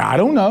 And you're like, I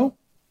don't know.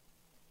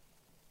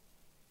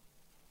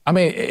 I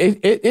mean,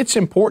 it's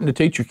important to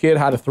teach your kid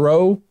how to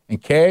throw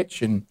and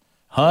catch and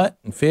hunt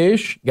and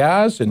fish,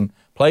 guys, and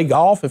play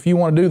golf if you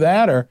want to do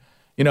that, or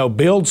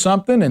build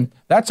something, and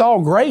that's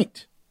all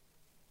great.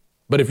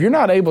 But if you're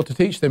not able to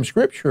teach them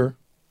Scripture,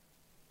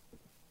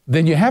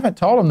 then you haven't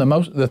taught them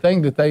the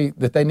thing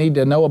that they need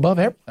to know above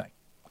everything.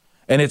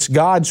 And it's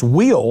God's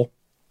will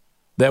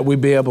that we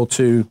be able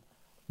to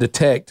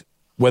detect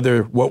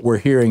whether what we're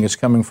hearing is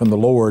coming from the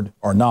Lord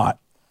or not.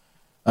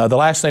 The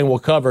last thing we'll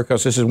cover,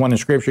 because this is one in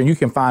Scripture, and you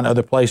can find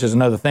other places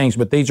and other things,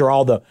 but these are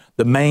all the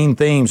main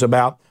themes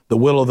about the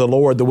will of the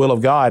Lord, the will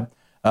of God.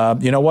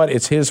 You know what?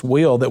 It's His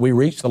will that we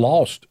reach the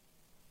lost.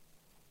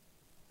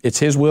 It's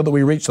His will that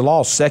we reach the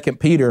lost. 2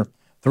 Peter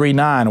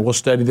 3:9, and we'll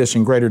study this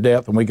in greater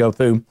depth when we go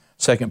through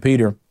 2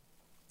 Peter.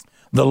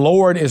 The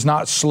Lord is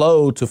not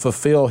slow to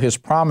fulfill His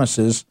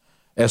promises,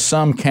 as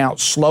some count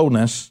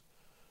slowness,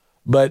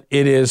 but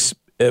he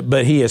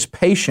is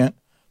patient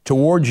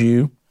towards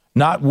you,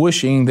 not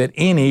wishing that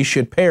any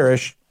should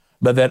perish,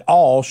 but that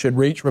all should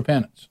reach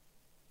repentance.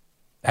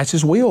 That's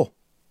his will.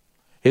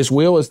 His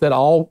will is that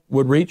all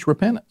would reach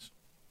repentance.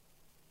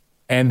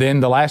 And then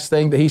the last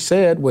thing that he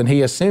said when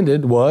he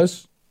ascended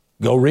was,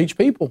 go reach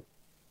people.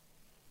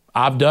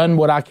 I've done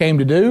what I came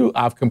to do.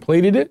 I've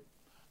completed it.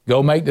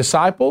 Go make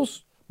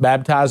disciples,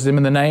 baptize them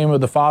in the name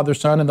of the Father,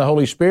 Son, and the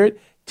Holy Spirit.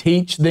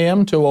 Teach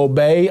them to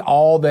obey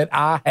all that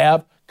I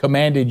have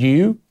commanded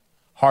you.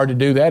 Hard to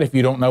do that if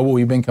you don't know what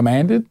we've been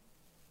commanded.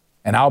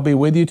 And I'll be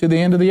with you to the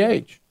end of the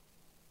age.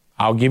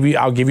 I'll give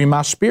you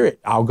my Spirit.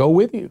 I'll go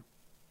with you.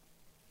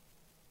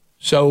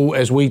 So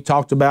as we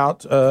talked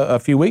about a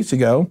few weeks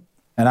ago,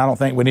 and I don't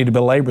think we need to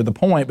belabor the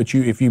point, but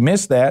if you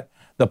missed that,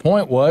 the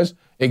point was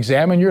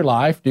examine your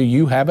life. Do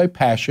you have a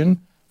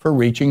passion for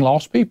reaching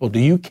lost people? Do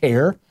you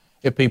care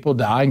if people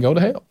die and go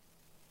to hell?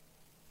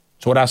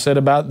 That's what I said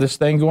about this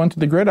thing going to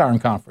the Gridiron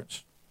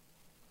Conference.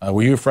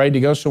 Were you afraid to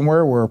go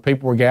somewhere where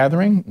people were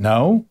gathering?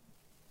 No.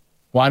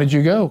 Why did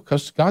you go?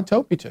 Because God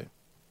told me to.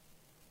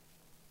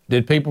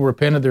 Did people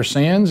repent of their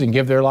sins and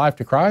give their life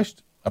to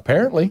Christ?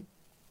 Apparently.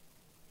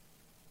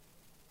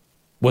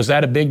 Was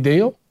that a big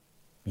deal?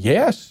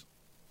 Yes.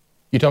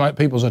 You talking about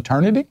people's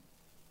eternity?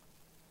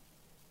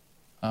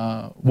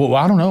 Well,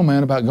 I don't know,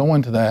 man, about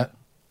going to that.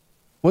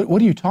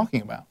 What are you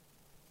talking about?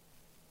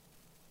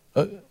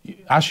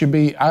 I should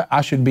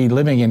be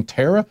living in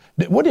terror.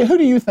 Who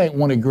do you think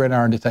wanted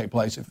Gridiron to take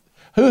place?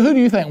 Who do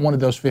you think wanted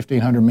those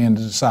 1,500 men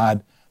to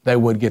decide they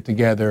would get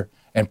together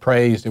and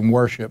praise and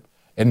worship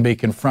and be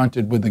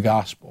confronted with the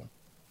gospel?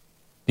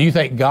 Do you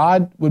think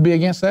God would be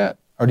against that,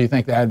 or do you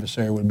think the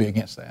adversary would be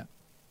against that?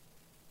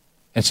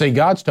 And see,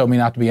 God's told me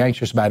not to be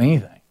anxious about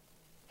anything.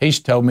 He's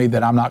told me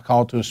that I'm not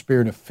called to a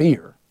spirit of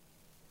fear.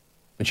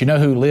 But you know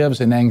who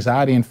lives in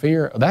anxiety and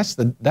fear? That's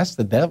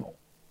the devil.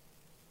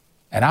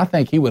 And I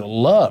think he would have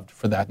loved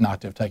for that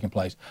not to have taken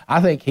place. I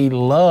think he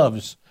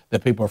loves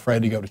that people are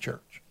afraid to go to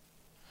church.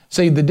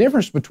 See, the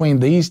difference between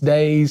these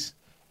days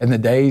and the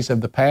days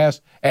of the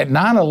past, at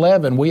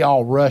 9/11, we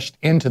all rushed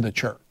into the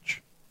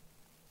church.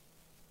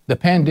 The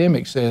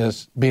pandemic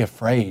says, be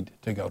afraid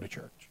to go to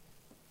church.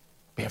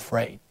 Be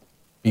afraid.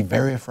 Be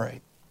very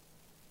afraid.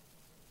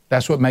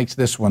 That's what makes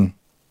this one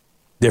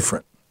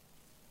different.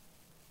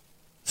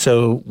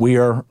 So we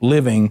are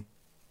living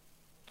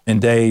in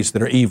days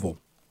that are evil.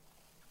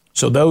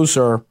 So those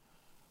are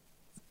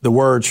the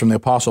words from the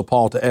Apostle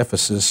Paul to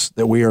Ephesus,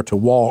 that we are to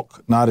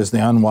walk not as the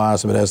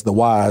unwise, but as the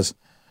wise,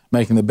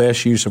 making the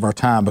best use of our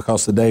time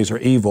because the days are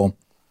evil,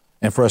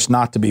 and for us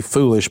not to be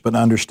foolish, but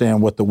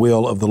understand what the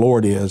will of the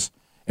Lord is.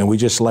 And we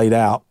just laid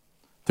out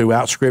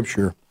throughout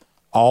Scripture,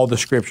 all the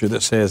Scripture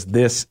that says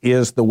this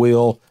is the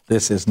will,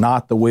 this is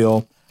not the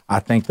will. I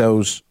think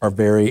those are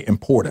very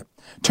important.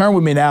 Turn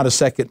with me now to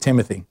 2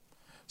 Timothy.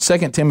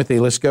 2 Timothy,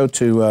 let's go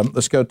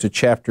to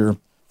chapter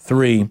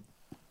 3,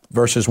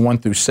 verses 1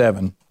 through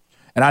 7.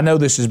 And I know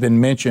this has been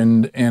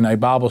mentioned in a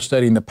Bible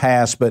study in the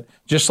past, but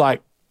just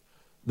like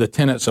the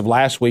tenets of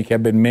last week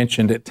have been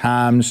mentioned at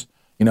times,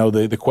 you know,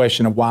 the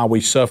question of why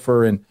we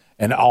suffer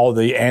and all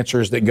the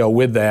answers that go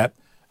with that.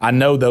 I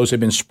know those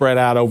have been spread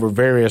out over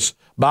various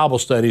Bible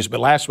studies, but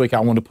last week I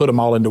wanted to put them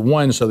all into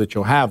one so that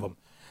you'll have them.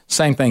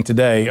 Same thing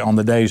today on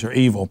the days are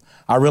evil.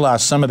 I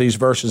realize some of these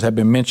verses have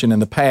been mentioned in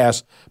the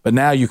past, but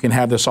now you can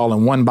have this all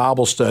in one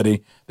Bible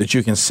study that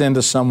you can send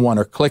to someone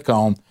or click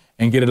on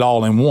and get it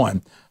all in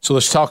one. So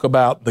let's talk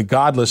about the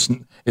godless.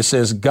 It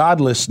says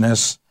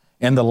godlessness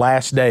in the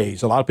last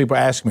days. A lot of people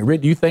ask me,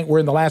 Rick, do you think we're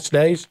in the last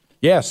days?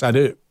 Yes, I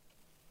do.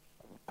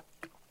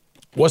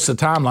 What's the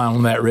timeline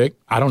on that, Rick?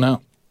 I don't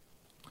know.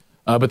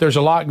 But there's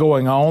a lot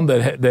going on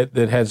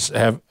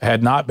that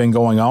had not been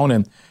going on.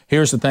 And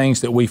here's the things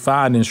that we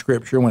find in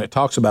Scripture when it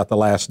talks about the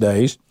last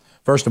days.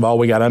 First of all,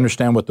 we got to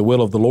understand what the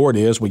will of the Lord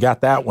is. We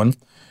got that one.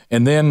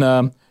 And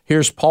then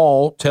here's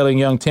Paul telling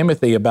young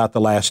Timothy about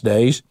the last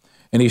days.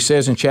 And he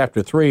says in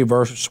chapter 3,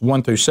 verses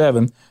 1 through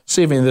 7,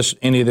 see if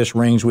any of this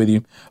rings with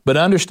you. But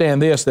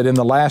understand this, that in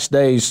the last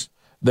days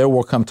there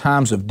will come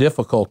times of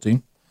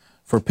difficulty,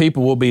 for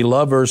people will be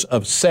lovers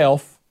of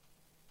selfie.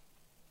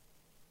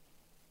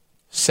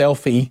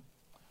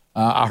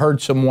 I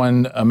heard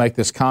someone make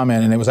this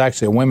comment, and it was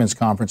actually a women's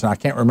conference, and I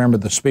can't remember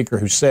the speaker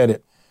who said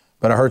it,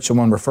 but I heard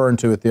someone referring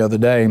to it the other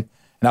day, and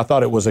I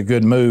thought it was a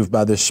good move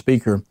by this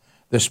speaker.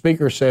 The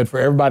speaker said for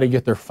everybody to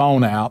get their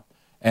phone out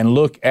and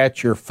look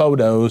at your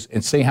photos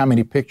and see how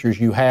many pictures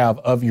you have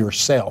of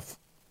yourself.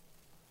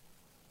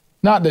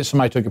 Not that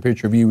somebody took a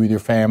picture of you with your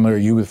family or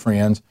you with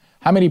friends.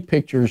 How many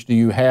pictures do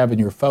you have in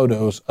your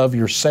photos of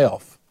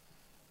yourself?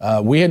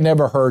 We had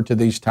never heard to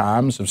these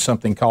times of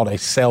something called a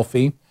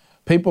selfie.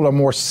 People are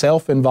more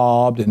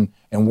self-involved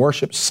and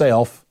worship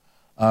self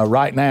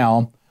right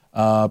now,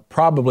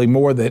 probably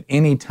more than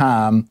any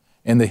time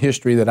in the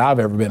history that I've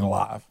ever been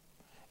alive.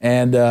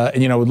 And,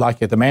 you know,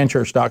 like at the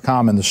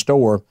manchurch.com in the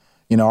store,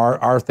 you know,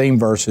 our theme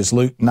verse is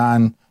Luke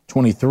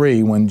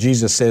 9:23, when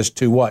Jesus says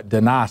to what?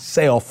 Deny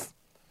self,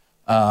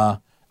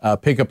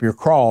 pick up your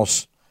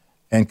cross,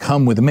 and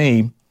come with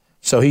me.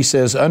 So he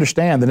says,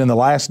 understand that in the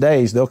last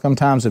days, there'll come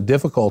times of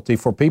difficulty,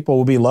 for people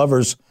will be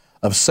lovers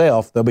of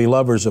self. They'll be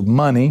lovers of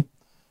money.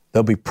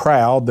 They'll be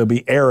proud. They'll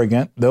be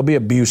arrogant. They'll be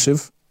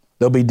abusive.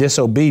 They'll be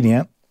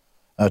disobedient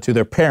to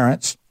their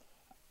parents.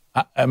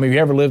 I mean, have you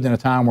ever lived in a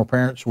time where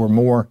parents were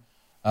more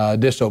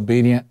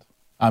disobedient?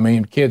 I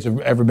mean, kids have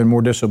ever been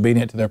more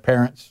disobedient to their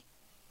parents?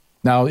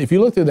 Now, if you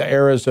look through the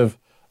eras of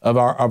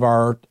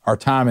our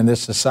time in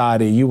this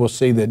society, you will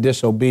see that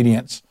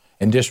disobedience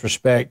and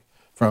disrespect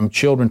from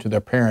children to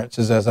their parents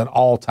is at an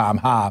all-time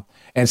high.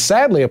 And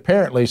sadly,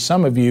 apparently,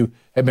 some of you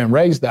have been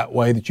raised that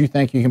way, that you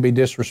think you can be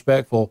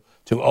disrespectful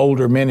to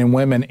older men and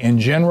women in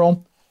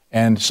general,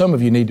 and some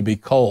of you need to be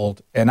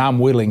culled, and I'm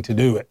willing to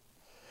do it.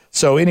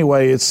 So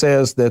anyway, it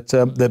says that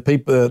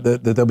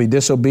that they'll be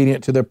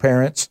disobedient to their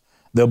parents,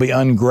 they'll be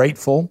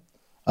ungrateful,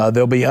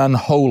 they'll be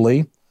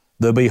unholy,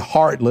 they'll be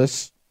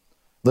heartless.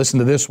 Listen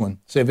to this one.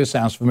 See if this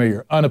sounds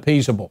familiar.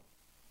 Unappeasable.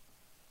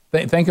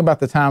 Think about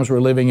the times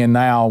we're living in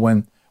now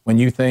when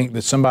you think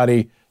that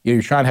somebody,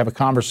 you're trying to have a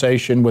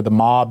conversation with a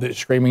mob that's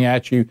screaming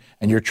at you,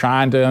 and you're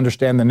trying to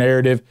understand the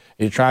narrative.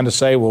 You're trying to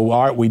say, well,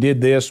 all right, we did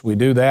this, we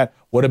do that.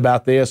 What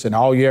about this? And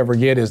all you ever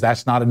get is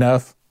that's not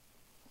enough.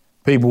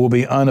 People will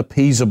be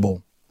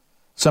unappeasable.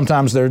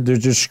 Sometimes they're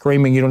just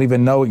screaming. You don't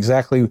even know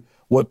exactly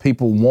what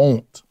people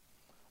want.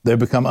 They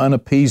become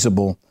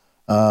unappeasable.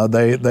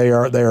 They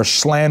are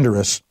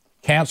slanderous.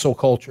 Cancel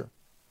culture.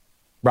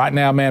 Right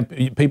now, man,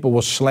 people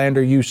will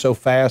slander you so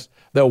fast.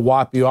 They'll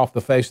wipe you off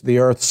the face of the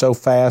earth so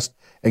fast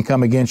and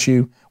come against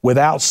you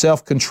without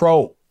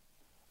self-control.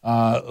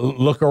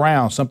 Look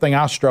around. Something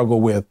I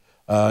struggle with,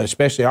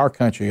 especially our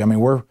country. I mean,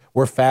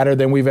 we're fatter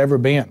than we've ever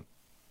been.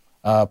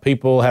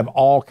 People have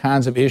all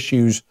kinds of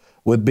issues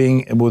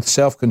with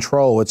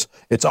self-control.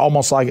 It's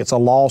almost like it's a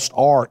lost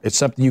art. It's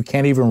something you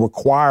can't even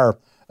require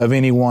of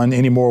anyone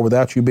anymore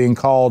without you being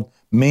called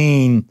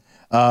mean,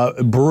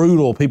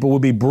 brutal. People will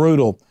be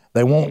brutal.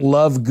 They won't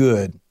love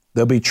good.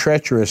 They'll be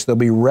treacherous. They'll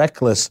be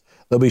reckless.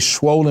 They'll be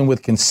swollen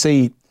with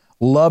conceit,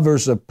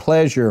 lovers of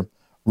pleasure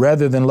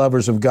rather than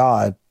lovers of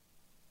God,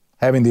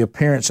 having the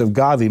appearance of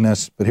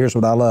godliness, but here's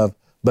what I love,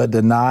 but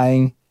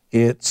denying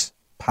its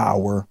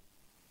power.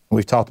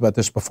 We've talked about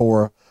this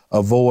before.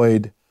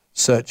 Avoid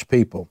such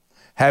people.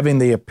 Having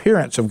the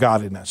appearance of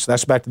godliness.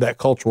 That's back to that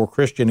cultural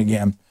Christian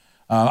again.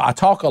 I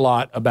talk a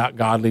lot about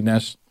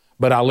godliness,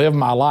 but I live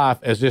my life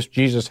as if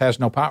Jesus has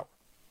no power.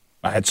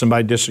 I had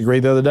somebody disagree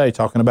the other day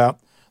talking about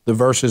the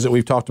verses that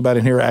we've talked about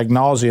in here ad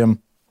nauseum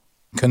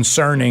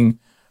concerning,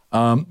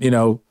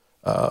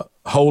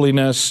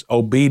 holiness,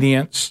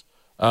 obedience,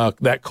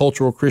 that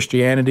cultural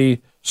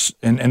Christianity.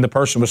 And the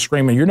person was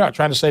screaming, "You're not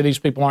trying to say these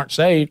people aren't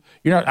saved.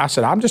 You're not." I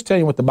said, "I'm just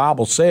telling you what the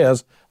Bible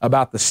says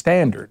about the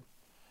standard."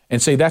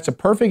 And see, that's a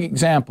perfect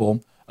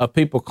example of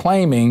people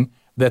claiming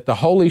that the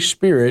Holy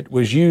Spirit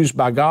was used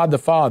by God the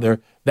Father.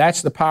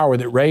 That's the power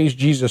that raised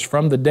Jesus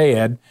from the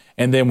dead.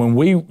 And then when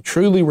we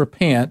truly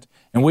repent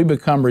and we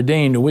become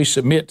redeemed and we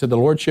submit to the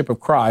Lordship of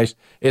Christ,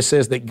 it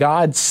says that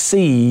God's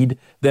seed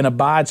then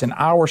abides in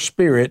our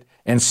spirit,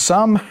 and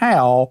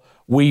somehow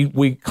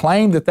we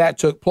claim that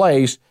took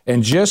place.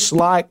 And just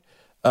like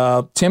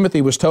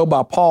Timothy was told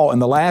by Paul, in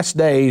the last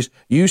days,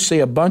 you see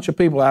a bunch of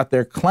people out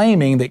there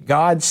claiming that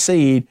God's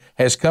seed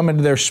has come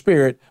into their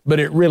spirit, but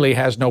it really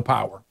has no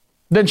power.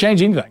 Doesn't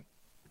change anything.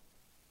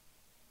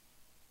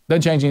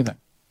 Doesn't change anything.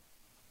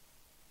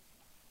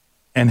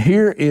 And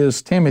here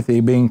is Timothy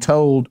being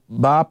told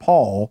by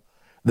Paul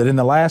that in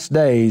the last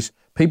days,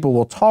 people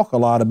will talk a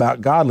lot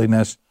about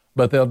godliness,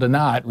 but they'll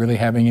deny it really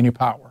having any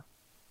power.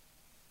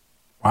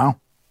 Wow.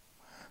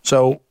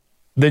 So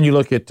then you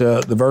look at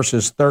the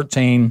verses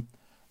 13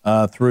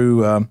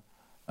 through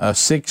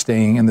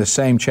 16 in the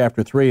same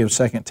chapter 3 of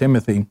 2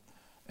 Timothy,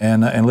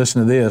 and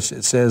listen to this.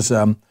 It says,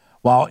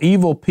 while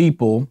evil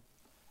people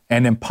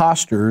and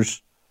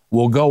impostors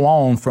will go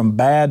on from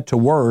bad to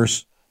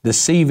worse,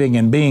 deceiving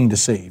and being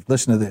deceived.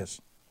 Listen to this.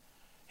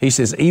 He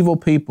says evil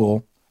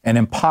people and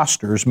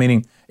impostors,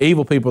 meaning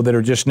evil people that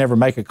are just never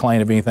make a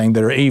claim of anything,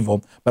 that are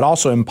evil, but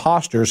also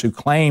impostors who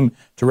claim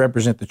to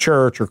represent the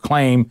church or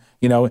claim,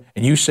 and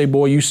you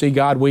see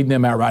God weeding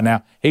them out right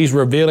now. He's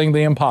revealing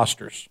the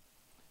impostors.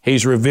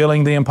 He's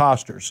revealing the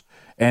impostors.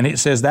 And it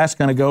says that's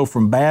going to go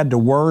from bad to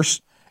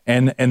worse,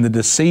 and the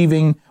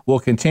deceiving will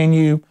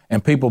continue,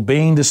 and people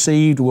being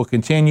deceived will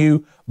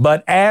continue.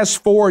 But as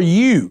for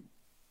you,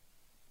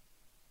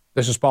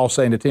 this is Paul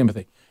saying to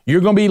Timothy,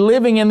 you're going to be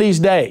living in these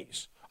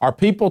days. Our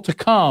people to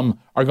come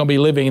are going to be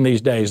living in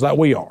these days like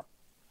we are.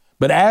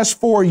 But as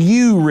for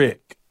you,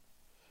 Rick,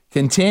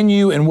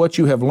 continue in what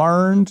you have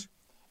learned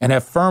and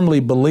have firmly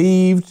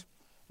believed,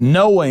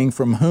 knowing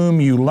from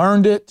whom you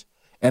learned it,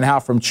 and how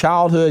from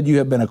childhood you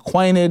have been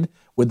acquainted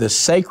with the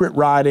sacred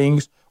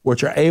writings,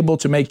 which are able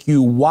to make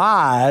you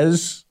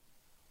wise.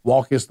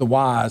 Walk as the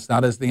wise,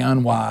 not as the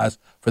unwise,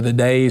 for the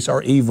days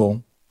are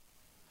evil.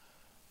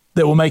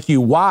 That will make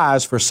you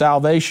wise for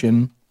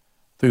salvation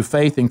through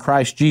faith in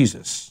Christ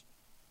Jesus.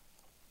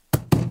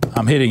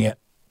 I'm hitting it.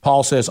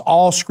 Paul says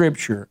all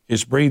Scripture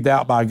is breathed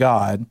out by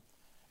God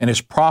and is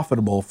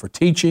profitable for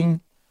teaching,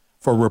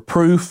 for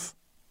reproof,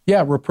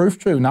 Yeah, reproof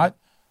true, not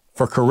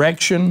for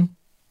correction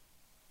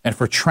and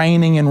for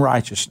training in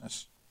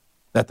righteousness,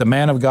 that the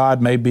man of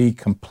God may be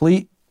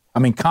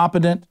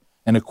competent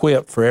and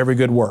equipped for every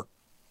good work.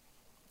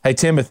 Hey,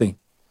 Timothy,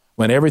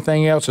 when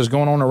everything else is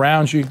going on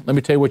around you, let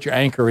me tell you what your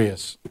anchor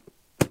is.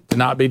 To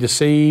not be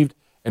deceived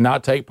and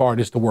not take part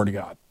is the Word of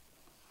God.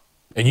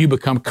 And you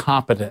become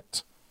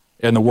competent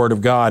in the Word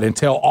of God, and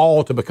tell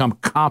all to become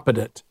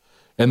competent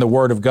in the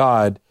Word of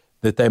God,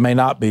 that they may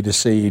not be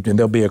deceived and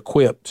they'll be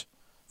equipped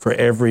for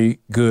every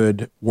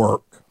good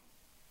work.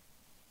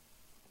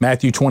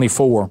 Matthew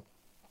 24.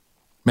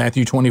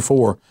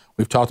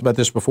 We've talked about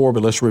this before,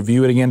 but let's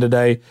review it again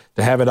today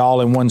to have it all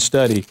in one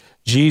study.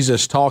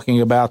 Jesus talking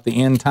about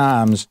the end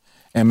times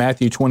in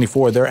Matthew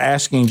 24. They're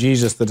asking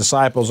Jesus, the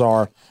disciples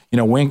are,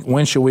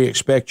 when should we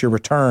expect your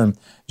return?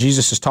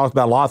 Jesus has talked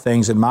about a lot of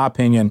things, in my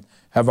opinion,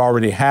 have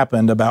already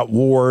happened, about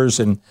wars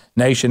and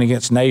nation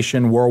against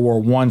nation.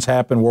 World War I's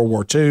happened, World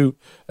War II,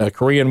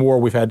 Korean War.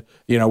 We've had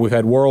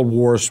world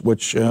wars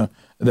which that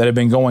have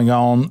been going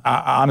on.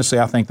 Honestly,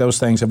 I think those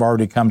things have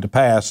already come to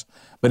pass.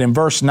 But in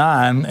verse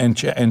 9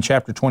 in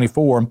chapter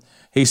 24,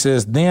 he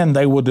says, then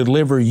they will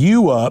deliver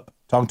you up,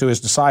 talking to his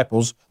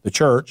disciples, the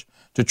church,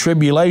 to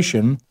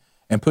tribulation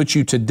and put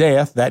you to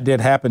death. That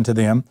did happen to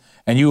them.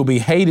 And you will be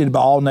hated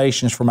by all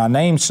nations for my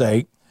name's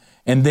sake.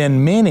 And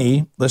then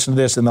many, listen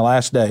to this, in the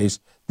last days,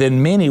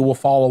 then many will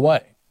fall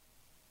away.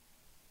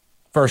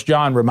 1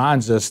 John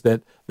reminds us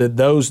that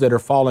those that are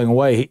falling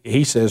away,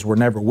 he says, were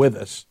never with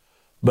us.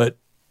 But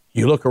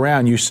you look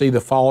around, you see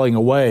the falling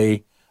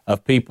away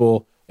of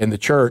people in the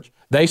church.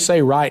 They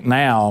say right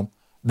now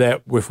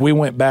that if we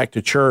went back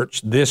to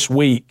church this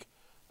week,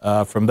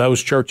 from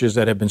those churches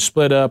that have been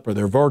split up, or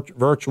they're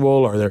virtual,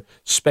 or they're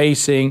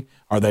spacing,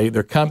 or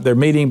they're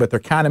meeting, but they're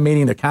kind of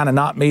meeting, they're kind of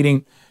not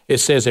meeting. It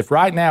says if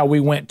right now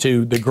we went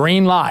to the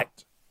green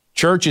light,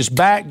 church is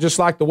back just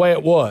like the way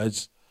it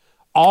was,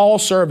 all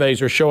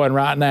surveys are showing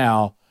right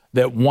now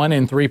that 1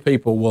 in 3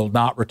 people will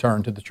not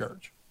return to the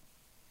church.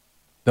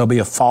 There'll be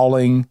a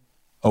falling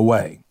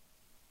away,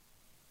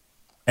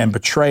 and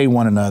betray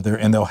one another,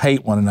 and they'll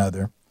hate one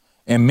another,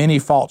 and many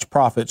false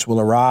prophets will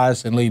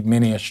arise and lead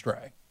many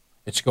astray.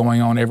 It's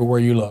going on everywhere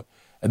you look.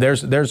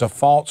 There's a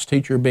false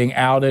teacher being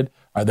outed,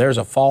 or there's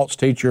a false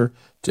teacher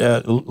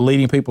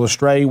leading people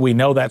astray. We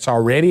know that's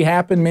already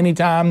happened many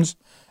times,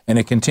 and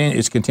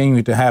it's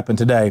continuing to happen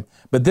today.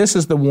 But this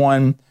is the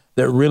one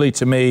that really,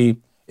 to me,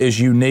 is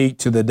unique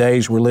to the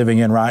days we're living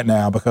in right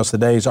now, because the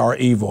days are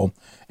evil,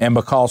 and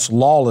because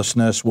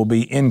lawlessness will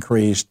be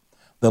increased,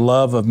 the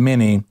love of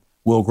many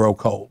will grow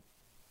cold.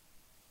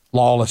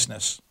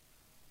 Lawlessness.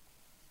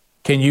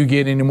 Can you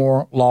get any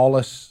more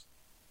lawless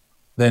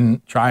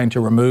than trying to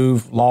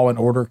remove law and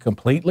order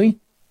completely?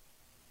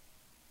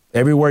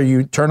 Everywhere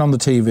you turn on the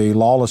TV,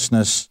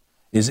 lawlessness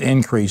is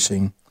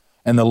increasing,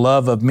 and the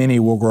love of many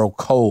will grow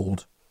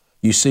cold.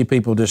 You see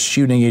people just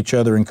shooting each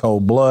other in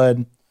cold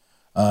blood.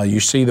 You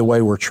see the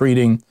way we're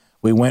treating.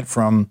 We went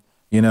from,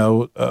 we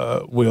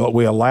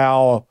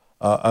allow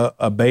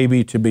a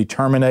baby to be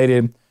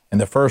terminated in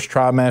the first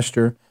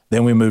trimester,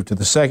 then we move to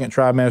the second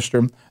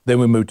trimester, then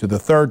we move to the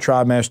third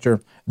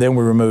trimester, then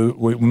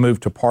we move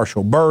to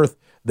partial birth,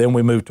 then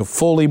we move to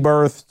fully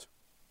birthed.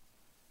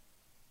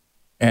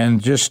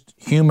 And just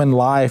human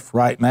life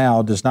right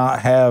now does not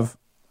have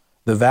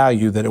the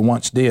value that it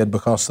once did,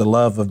 because the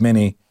love of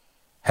many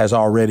has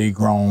already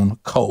grown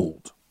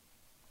cold.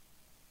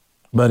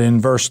 But in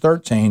verse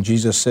 13,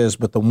 Jesus says,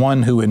 but the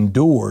one who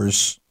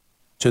endures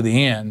to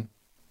the end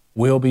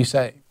will be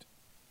saved.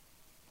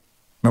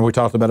 Remember, we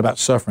talked about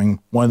suffering.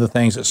 One of the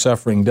things that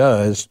suffering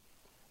does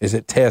is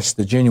it tests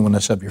the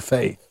genuineness of your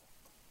faith.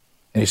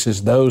 And he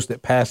says, those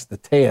that pass the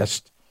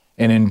test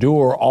and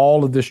endure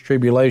all of this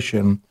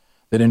tribulation,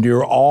 that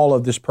endure all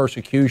of this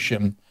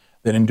persecution,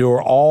 that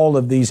endure all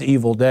of these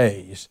evil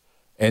days,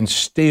 and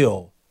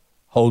still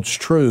holds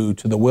true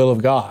to the will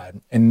of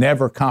God and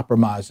never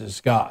compromises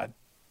God,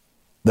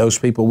 those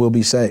people will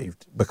be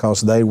saved,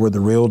 because they were the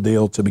real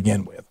deal to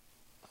begin with.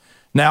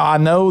 Now, I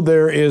know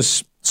there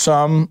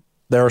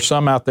are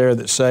some out there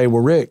that say,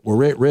 well, Rick,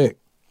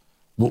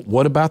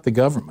 what about the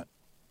government?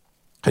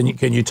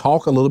 Can you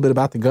talk a little bit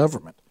about the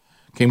government?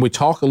 Can we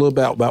talk a little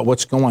bit about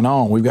what's going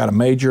on? We've got a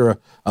major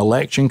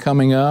election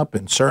coming up,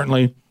 and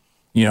certainly,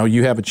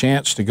 you have a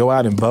chance to go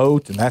out and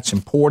vote, and that's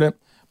important.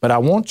 But I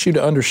want you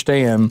to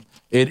understand,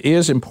 it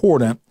is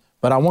important,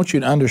 but I want you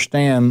to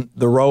understand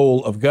the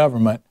role of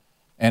government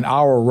and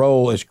our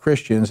role as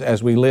Christians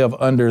as we live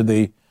under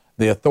the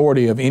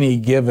authority of any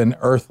given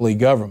earthly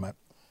government.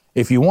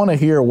 If you want to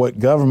hear what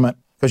government,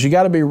 because you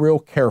got to be real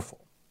careful.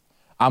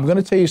 I'm going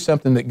to tell you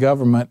something that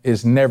government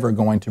is never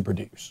going to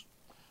produce.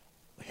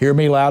 Hear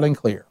me loud and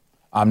clear.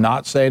 I'm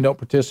not saying don't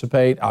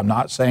participate. I'm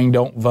not saying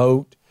don't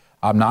vote.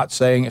 I'm not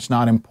saying it's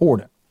not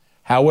important.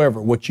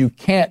 However, what you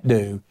can't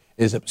do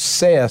is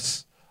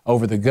obsess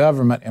over the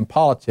government and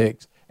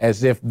politics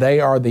as if they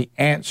are the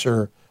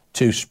answer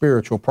to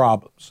spiritual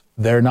problems.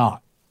 They're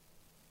not.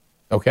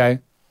 Okay?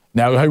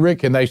 Now, hey, Rick,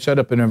 can they set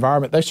up an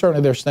environment?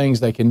 There's things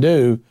they can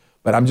do,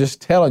 but I'm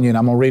just telling you, and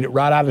I'm going to read it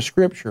right out of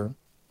Scripture.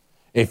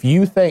 If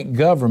you think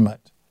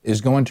government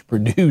is going to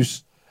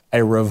produce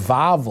a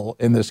revival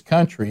in this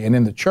country and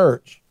in the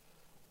church,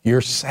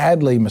 you're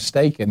sadly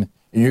mistaken,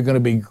 and you're going to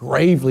be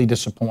gravely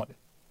disappointed.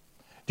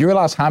 Do you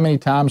realize how many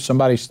times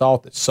somebody's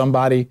thought that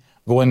somebody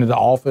going into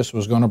office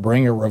was going to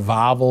bring a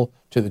revival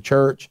to the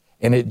church,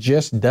 and it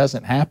just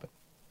doesn't happen?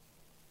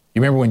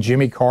 You remember when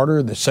Jimmy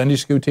Carter, the Sunday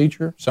school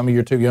teacher, some of you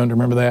are too young to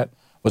remember that,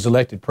 was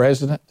elected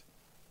president?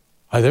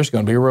 Oh, there's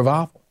going to be a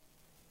revival.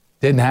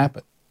 Didn't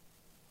happen.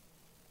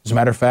 As a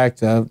matter of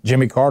fact,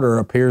 Jimmy Carter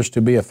appears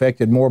to be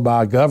affected more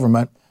by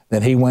government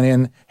than he went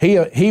in.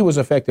 He was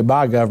affected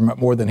by government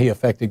more than he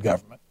affected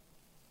government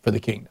for the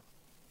kingdom.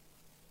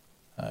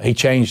 He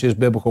changed his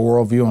biblical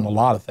worldview on a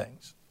lot of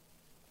things.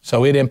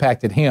 So it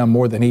impacted him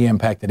more than he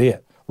impacted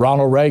it.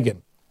 Ronald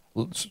Reagan,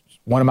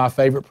 one of my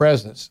favorite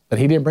presidents, but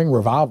he didn't bring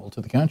revival to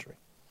the country.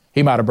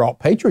 He might have brought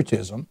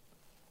patriotism.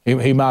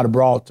 He might have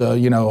brought,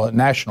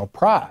 national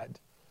pride.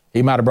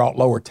 He might have brought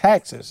lower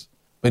taxes,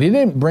 but he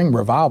didn't bring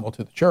revival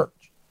to the church.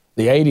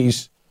 The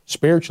 80s,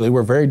 spiritually,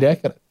 were very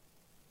decadent.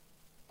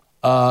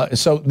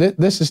 So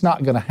this is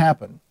not going to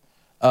happen.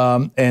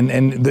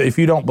 And if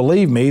you don't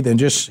believe me, then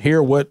just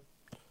hear what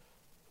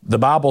the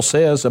Bible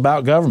says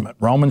about government.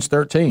 Romans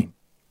 13.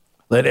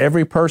 Let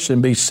every person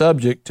be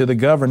subject to the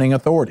governing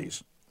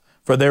authorities.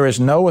 For there is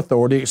no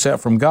authority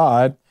except from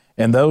God,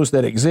 and those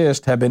that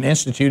exist have been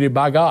instituted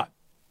by God.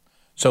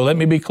 So let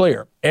me be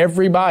clear.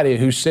 Everybody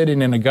who's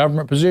sitting in a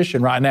government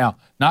position right now,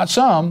 not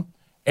some,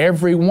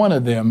 every one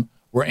of them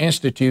were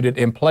instituted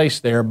and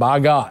placed there by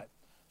God.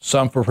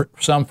 Some for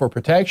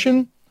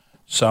protection,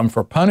 some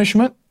for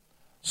punishment,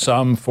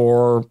 some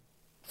for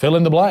fill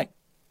in the blank.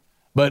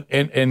 But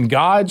in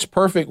God's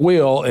perfect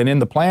will and in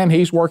the plan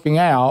He's working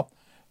out,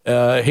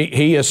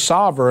 He is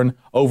sovereign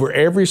over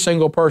every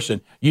single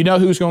person. You know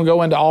who's going to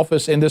go into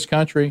office in this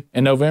country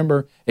in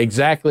November?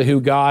 Exactly who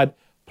God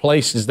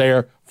places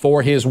there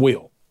for His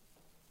will.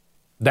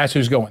 That's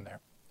who's going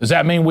there. Does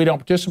that mean we don't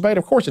participate?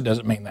 Of course it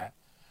doesn't mean that.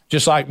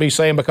 Just like me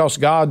saying because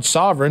God's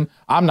sovereign,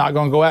 I'm not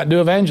going to go out and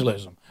do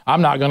evangelism.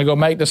 I'm not going to go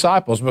make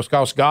disciples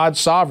because God's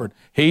sovereign.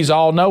 He's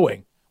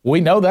all-knowing. We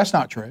know that's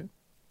not true.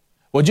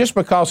 Well, just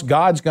because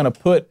God's going to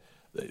put,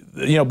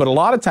 but a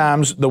lot of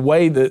times the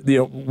way that,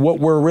 what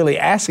we're really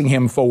asking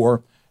Him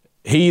for,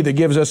 He either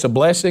gives us a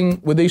blessing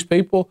with these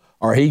people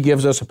or He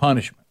gives us a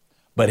punishment.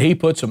 But He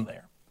puts them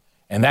there.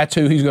 And that's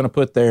who He's going to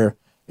put there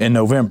in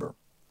November.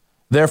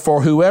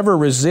 Therefore, whoever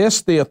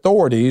resists the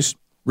authorities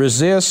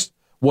resists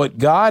what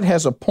God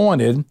has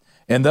appointed,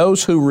 and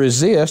those who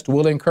resist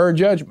will incur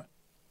judgment.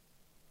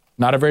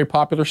 Not a very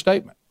popular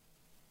statement,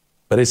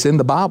 but it's in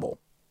the Bible.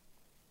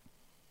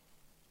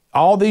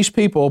 All these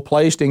people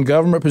placed in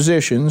government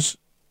positions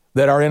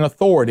that are in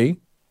authority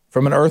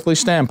from an earthly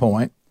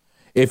standpoint,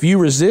 if you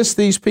resist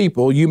these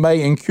people, you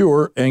may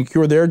incur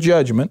their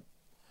judgment,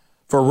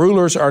 for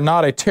rulers are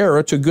not a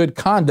terror to good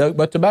conduct,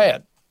 but to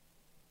bad.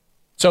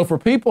 So for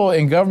people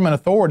in government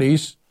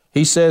authorities,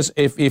 he says,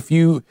 if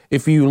you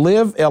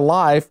live a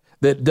life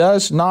that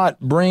does not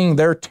bring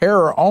their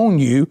terror on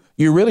you,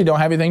 you really don't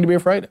have anything to be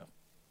afraid of.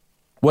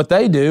 What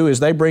they do is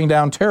they bring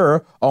down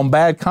terror on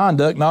bad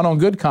conduct, not on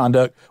good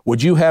conduct.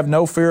 Would you have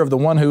no fear of the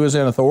one who is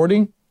in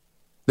authority?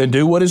 Then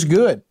do what is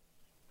good,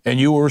 and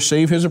you will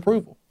receive His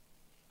approval.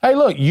 Hey,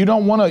 look, you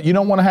don't want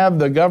to have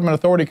the government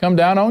authority come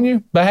down on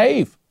you?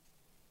 Behave.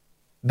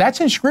 That's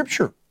in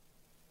Scripture.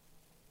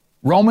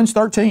 Romans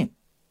 13.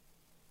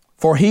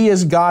 For He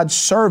is God's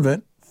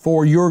servant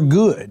for your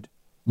good.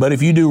 But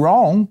if you do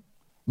wrong,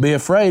 be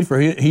afraid, for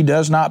he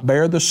does not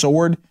bear the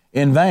sword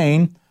in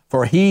vain,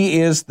 for He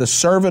is the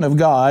servant of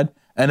God,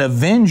 an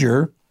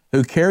avenger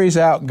who carries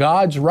out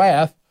God's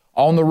wrath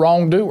on the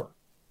wrongdoer.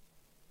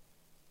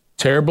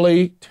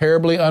 Terribly,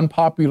 terribly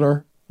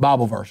unpopular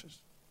Bible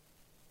verses.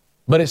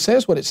 But it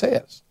says what it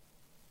says.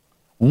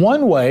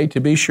 One way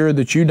to be sure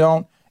that you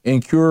don't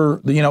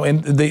incur,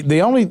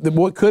 and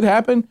what could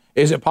happen,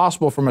 is it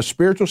possible from a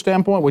spiritual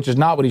standpoint, which is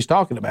not what he's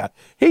talking about.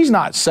 He's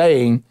not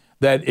saying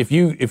that if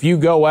you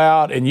go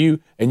out and you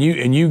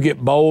get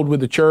bold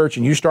with the church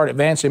and you start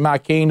advancing my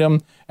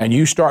kingdom and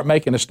you start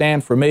making a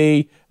stand for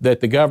me, that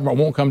the government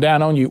won't come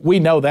down on you. We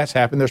know that's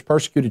happened. There's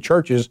persecuted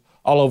churches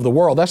all over the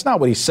world. That's not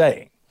what he's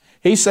saying.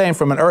 He's saying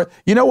from an earth,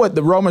 you know what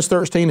the Romans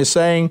 13 is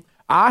saying?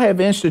 I have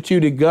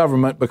instituted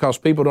government because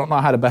people don't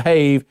know how to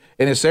behave,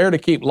 and it's there to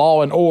keep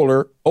law and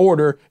order,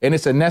 and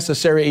it's a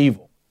necessary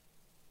evil.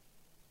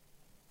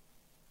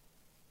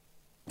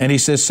 And he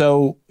says,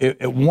 so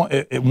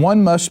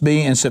one must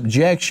be in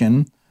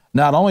subjection,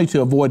 not only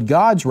to avoid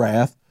God's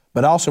wrath,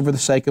 but also for the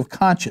sake of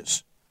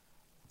conscience.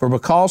 For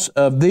because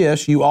of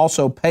this, you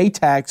also pay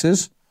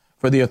taxes,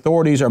 for the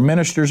authorities are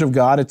ministers of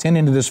God,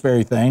 attending to this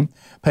very thing.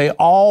 Pay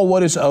all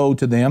what is owed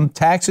to them,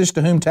 taxes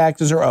to whom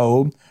taxes are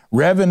owed,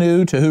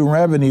 revenue to whom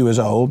revenue is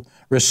owed,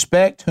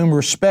 respect whom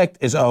respect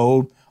is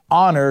owed,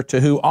 honor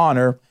to whom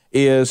honor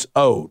is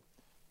owed.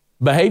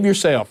 Behave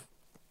yourself.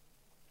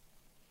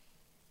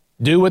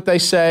 Do what they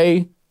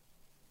say.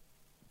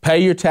 Pay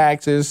your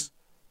taxes.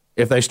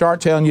 If they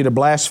start telling you to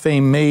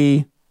blaspheme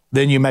me,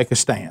 then you make a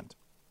stand.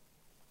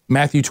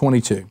 Matthew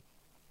 22.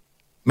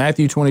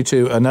 Matthew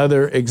 22,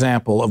 another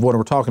example of what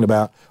we're talking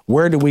about.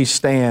 Where do we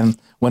stand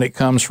when it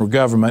comes for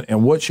government,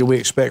 and what should we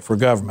expect for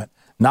government?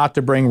 Not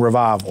to bring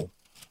revival,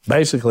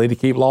 basically to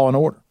keep law and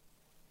order.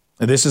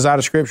 And this is out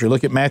of Scripture.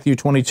 Look at Matthew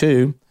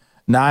 22,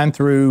 9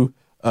 through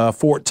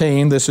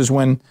 14. This is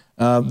when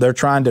they're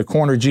trying to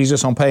corner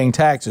Jesus on paying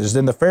taxes.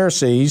 Then the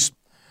Pharisees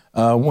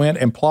went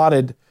and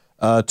plotted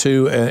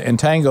to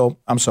entangle.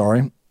 I'm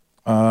sorry,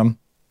 I'm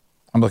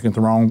looking at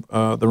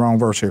the wrong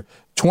verse here.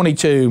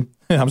 22.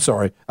 I'm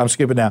sorry, I'm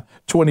skipping down.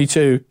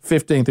 22,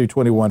 15 through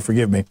 21.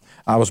 Forgive me.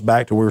 I was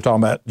back to where we were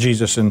talking about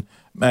Jesus in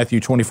Matthew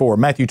 24.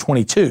 Matthew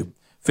 22,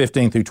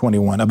 15 through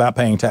 21, about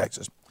paying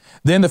taxes.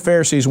 Then the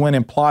Pharisees went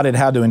and plotted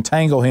how to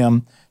entangle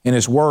him in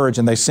his words,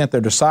 and they sent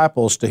their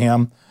disciples to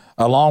him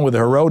along with the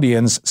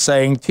Herodians,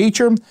 saying,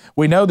 Teacher,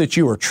 we know that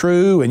you are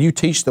true, and you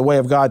teach the way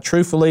of God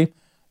truthfully.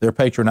 They're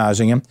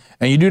patronizing him.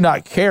 And you do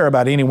not care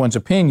about anyone's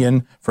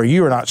opinion, for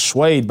you are not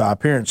swayed by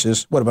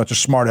appearances. What a bunch of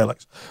smart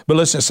alecks. But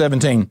listen at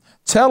 17.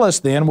 Tell us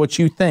then what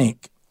you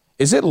think.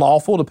 Is it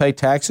lawful to pay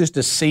taxes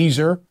to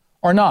Caesar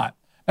or not?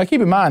 Now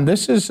keep in mind,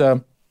 this is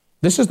the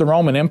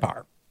Roman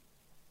Empire.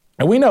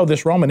 And we know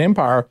this Roman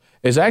Empire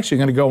is actually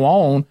going to go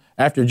on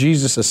after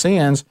Jesus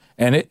ascends,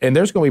 and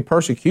there's going to be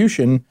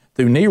persecution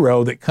through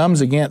Nero that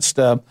comes against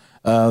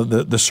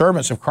the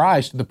servants of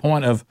Christ to the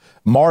point of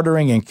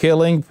martyring and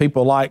killing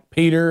people like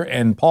Peter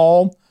and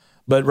Paul.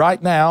 But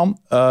right now,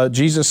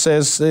 Jesus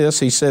says this.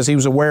 He says he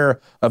was aware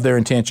of their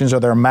intentions or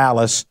their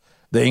malice,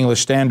 the English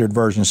Standard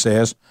Version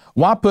says.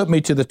 Why put me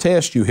to the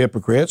test, you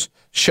hypocrites?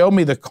 Show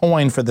me the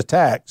coin for the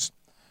tax.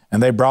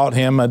 And they brought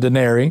him a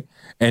denarius.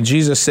 And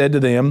Jesus said to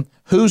them,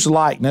 whose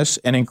likeness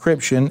and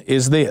inscription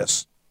is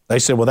this? They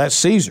said, well, that's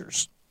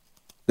Caesar's.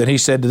 Then he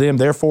said to them,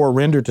 therefore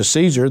render to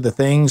Caesar the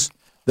things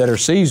that are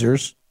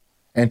Caesar's,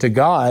 and to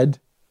God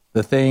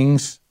the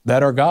things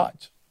that are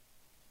God's.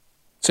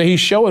 So he's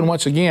showing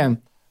once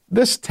again,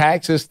 this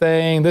taxes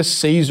thing, this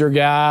Caesar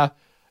guy,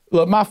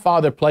 look, my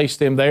Father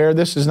placed him there.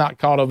 This is not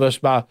caught of us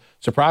by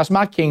surprise.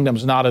 My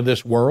kingdom's not of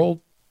this world.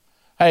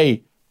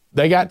 Hey,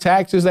 they got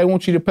taxes they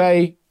want you to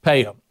pay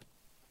them.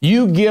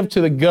 You give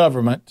to the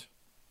government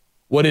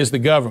what is the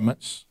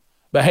government's.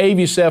 Behave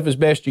yourself as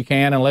best you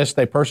can unless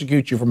they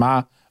persecute you for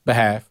my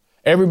behalf.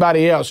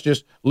 Everybody else,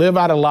 just live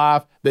out a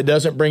life that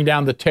doesn't bring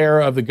down the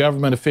terror of the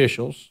government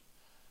officials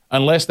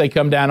unless they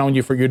come down on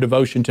you for your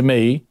devotion to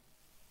me.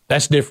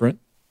 That's different.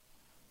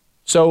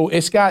 So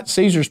it's got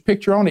Caesar's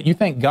picture on it. You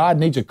think God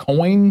needs a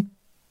coin?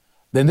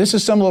 Then this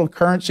is some little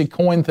currency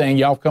coin thing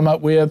y'all come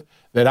up with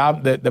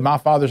that my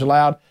Father's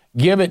allowed.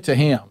 Give it to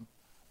him.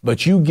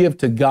 But you give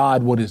to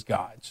God what is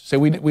God's. So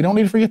we don't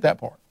need to forget that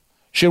part.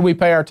 Should we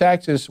pay our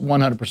taxes?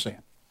 100%.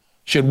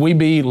 Should we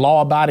be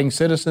law-abiding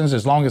citizens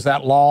as long as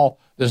that law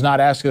does not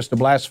ask us to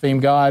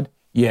blaspheme God?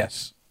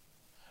 Yes.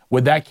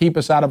 Would that keep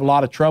us out of a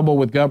lot of trouble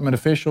with government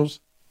officials?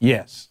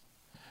 Yes.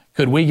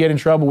 Could we get in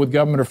trouble with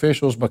government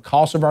officials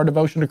because of our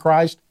devotion to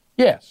Christ?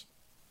 Yes.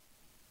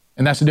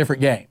 And that's a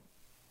different game.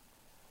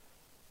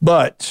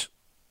 But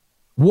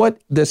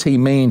what does he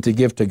mean to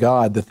give to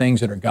God the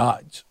things that are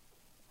God's?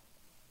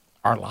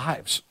 Our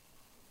lives.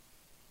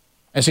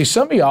 And see,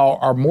 some of y'all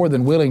are more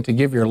than willing to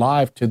give your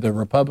life to the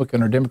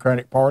Republican or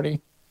Democratic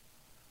Party,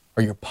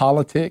 or your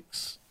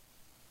politics,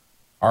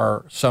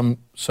 or some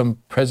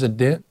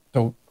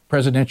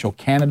presidential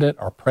candidate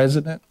or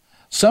president.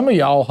 Some of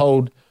y'all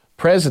hold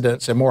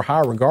presidents in more high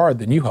regard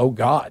than you hold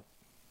God.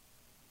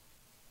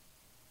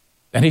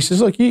 And he says,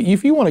 look,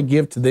 if you want to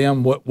give to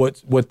them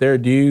what they're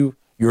due,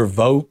 your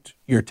vote,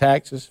 your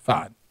taxes,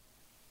 fine.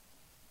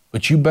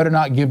 But you better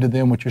not give to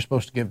them what you're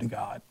supposed to give to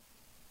God.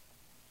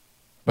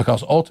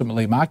 Because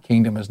ultimately, my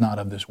kingdom is not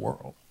of this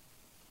world.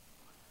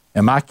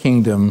 And my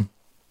kingdom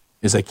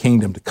is a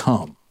kingdom to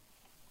come.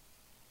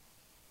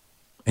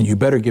 And you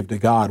better give to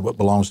God what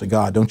belongs to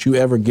God. Don't you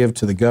ever give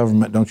to the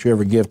government. Don't you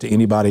ever give to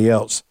anybody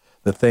else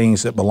the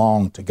things that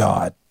belong to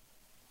God.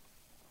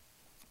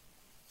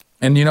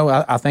 And you know,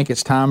 I think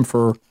it's time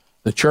for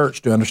the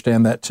church to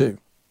understand that too.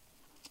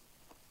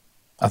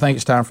 I think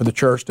it's time for the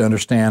church to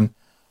understand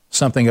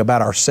something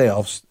about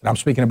ourselves. And I'm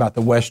speaking about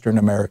the Western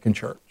American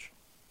church.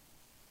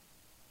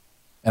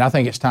 And I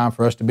think it's time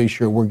for us to be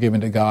sure we're giving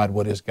to God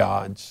what is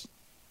God's.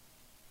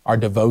 Our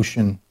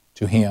devotion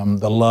to him,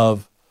 the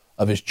love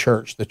of his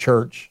church, the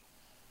church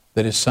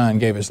that his son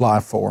gave his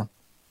life for.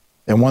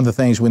 And one of the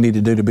things we need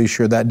to do to be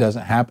sure that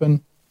doesn't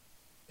happen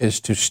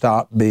is to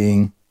stop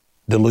being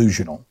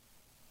delusional.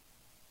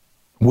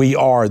 We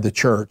are the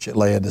church at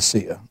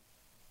Laodicea,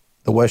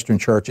 the Western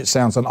church. It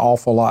sounds an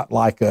awful lot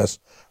like us.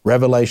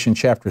 Revelation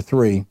chapter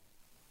 3,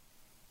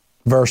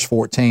 verse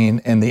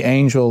 14, and the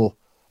angel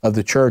of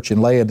the church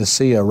in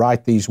Laodicea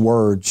write these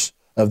words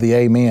of the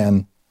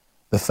Amen,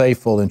 the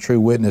faithful and true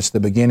witness, the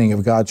beginning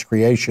of God's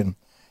creation.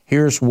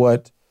 Here's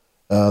what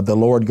the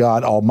Lord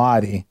God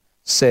Almighty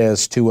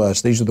says to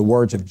us. These are the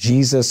words of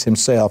Jesus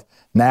himself,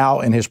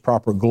 now in his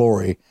proper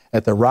glory,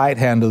 at the right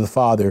hand of the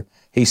Father.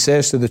 He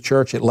says to the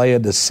church at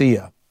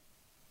Laodicea,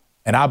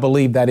 and I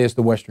believe that is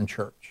the Western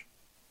church.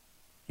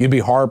 You'd be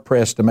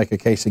hard-pressed to make a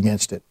case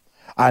against it.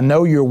 I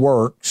know your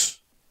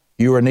works.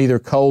 You are neither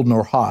cold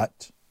nor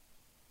hot.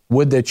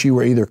 Would that you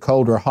were either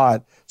cold or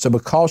hot. So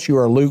because you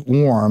are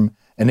lukewarm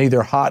and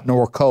neither hot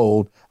nor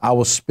cold, I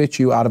will spit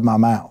you out of my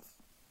mouth.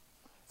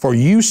 For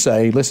you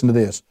say," listen to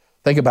this,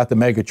 think about the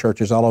mega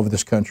churches all over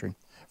this country.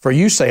 "For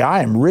you say,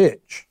 I am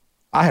rich,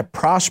 I have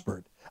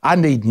prospered, I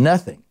need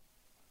nothing,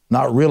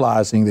 not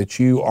realizing that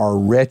you are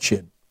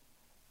wretched,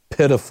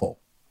 pitiful,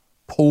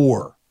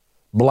 poor,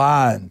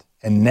 blind,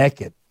 and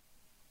naked.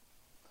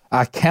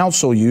 I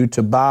counsel you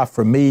to buy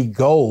from me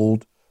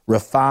gold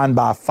refined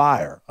by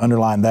fire,"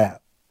 underline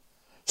that,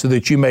 "so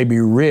that you may be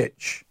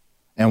rich,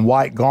 and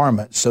white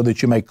garments, so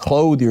that you may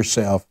clothe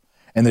yourself,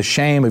 and the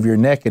shame of your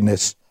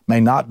nakedness may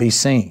not be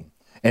seen,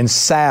 and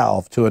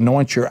salve to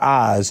anoint your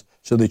eyes,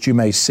 so that you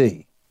may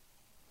see.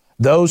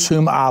 Those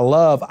whom I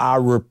love, I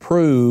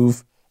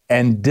reprove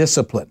and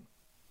discipline.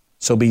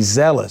 So be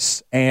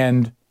zealous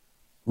and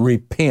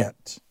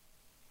repent.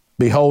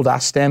 Behold, I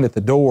stand at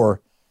the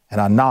door and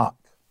I knock.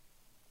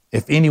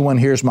 If anyone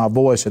hears my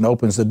voice and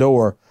opens the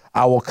door,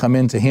 I will come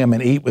into him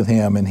and eat with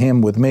him and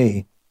him with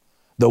me.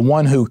 The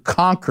one who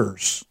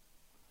conquers,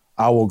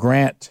 I will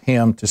grant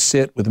him to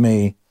sit with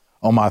me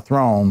on my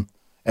throne,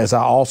 as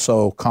I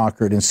also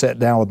conquered and sat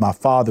down with my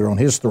Father on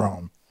his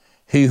throne.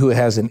 He who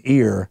has an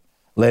ear,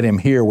 let him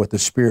hear what the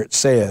Spirit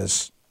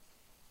says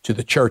to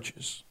the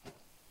churches."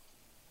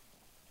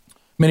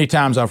 Many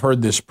times I've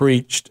heard this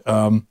preached,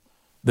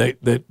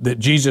 that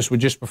Jesus would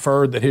just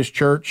prefer that his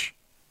church,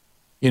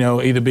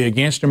 either be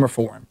against him or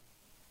for him.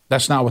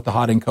 That's not what the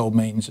hot and cold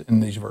means in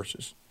these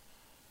verses.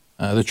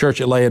 The church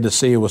at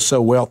Laodicea was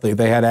so wealthy,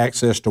 they had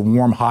access to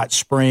warm, hot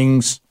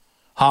springs,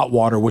 hot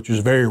water, which was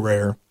very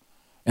rare,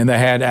 and they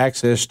had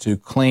access to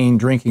clean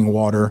drinking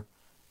water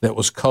that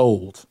was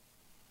cold.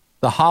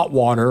 The hot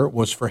water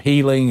was for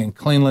healing and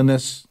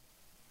cleanliness.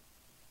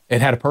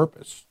 It had a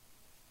purpose.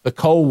 The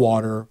cold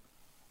water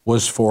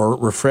was for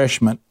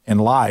refreshment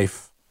and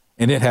life,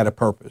 and it had a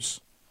purpose.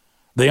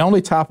 The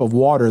only type of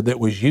water that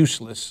was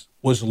useless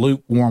was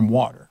lukewarm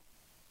water.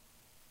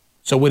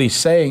 So what he's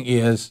saying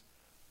is,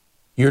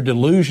 you're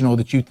delusional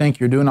that you think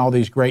you're doing all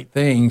these great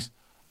things.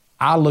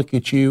 I look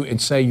at you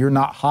and say you're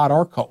not hot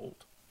or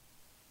cold.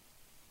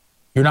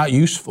 You're not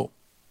useful.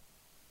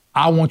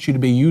 I want you to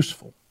be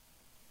useful.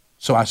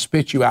 So I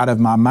spit you out of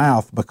my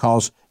mouth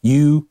because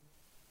you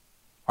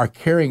are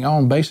carrying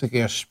on basically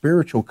a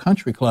spiritual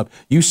country club.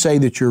 You say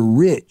that you're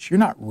rich. You're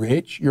not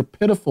rich. You're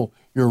pitiful.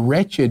 You're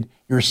wretched.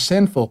 You're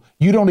sinful.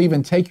 You don't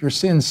even take your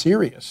sin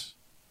serious.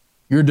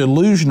 You're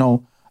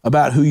delusional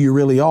about who you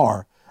really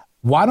are.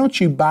 Why don't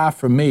you buy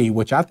from me,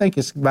 which I think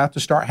is about to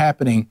start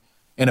happening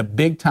in a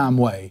big time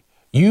way.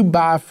 You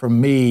buy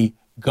from me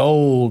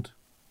gold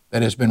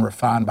that has been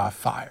refined by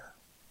fire.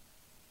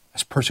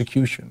 That's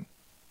persecution.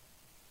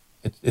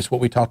 It's what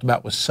we talked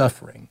about with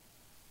suffering.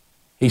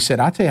 He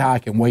said, I tell you how I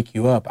can wake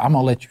you up. I'm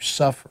going to let you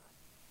suffer.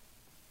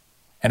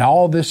 And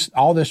all this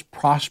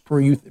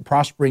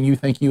prospering you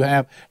think you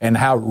have, and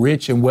how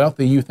rich and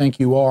wealthy you think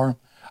you are,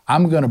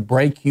 I'm going to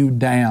break you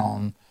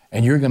down,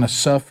 and you're going to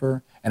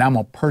suffer, and I'm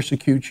going to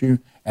persecute you,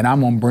 and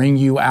I'm going to bring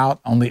you out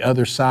on the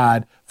other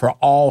side for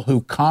all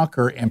who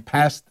conquer and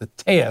pass the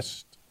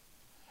test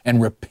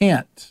and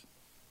repent.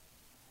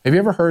 Have you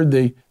ever heard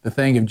the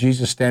thing of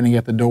Jesus standing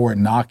at the door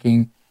and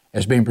knocking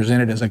as being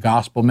presented as a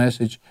gospel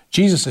message?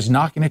 Jesus is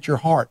knocking at your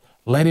heart.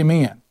 Let him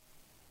in.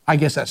 I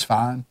guess that's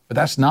fine, but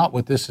that's not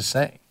what this is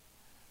saying.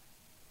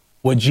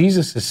 What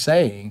Jesus is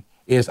saying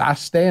is, I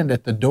stand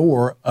at the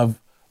door of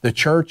the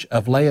church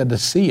of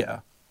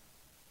Laodicea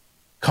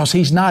because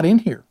he's not in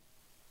here.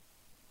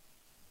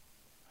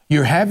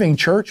 You're having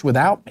church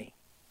without me.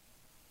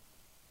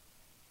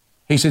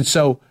 He said,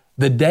 so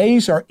the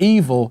days are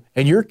evil,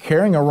 and you're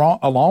carrying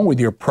along with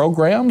your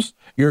programs.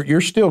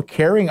 You're still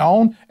carrying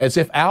on as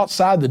if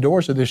outside the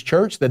doors of this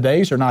church, the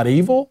days are not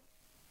evil.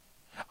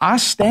 I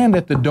stand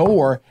at the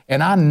door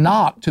and I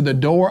knock to the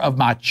door of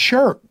my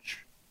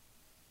church.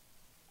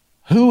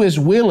 Who is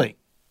willing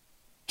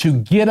to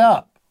get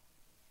up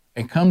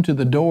and come to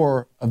the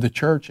door of the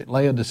church at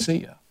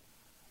Laodicea,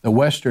 the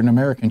Western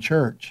American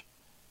church,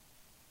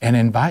 and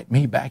invite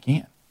me back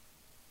in?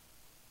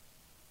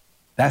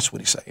 That's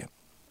what he's saying.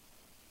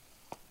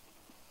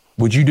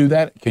 Would you do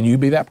that? Can you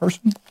be that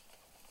person?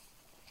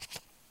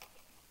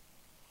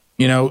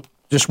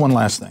 Just one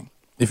last thing.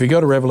 If you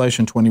go to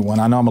Revelation 21,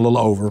 I know I'm a little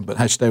over, but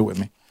hey, stay with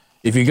me.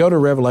 If you go to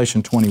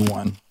Revelation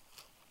 21,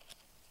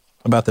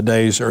 about the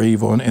days are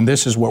evil, and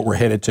this is what we're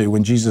headed to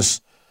when Jesus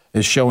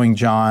is showing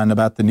John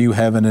about the new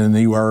heaven and the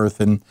new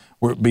earth, and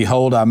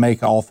behold, I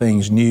make all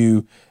things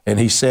new. And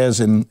he says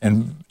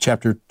in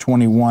chapter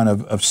 21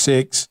 of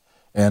 6,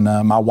 and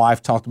my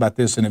wife talked about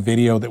this in a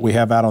video that we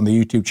have out on the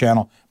YouTube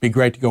channel. It'd be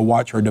great to go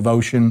watch her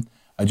devotion.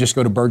 Just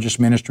go to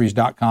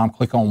burgessministries.com,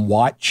 click on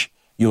watch.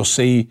 You'll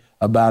see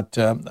about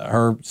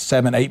her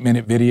 7-8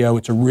 minute video.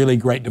 It's a really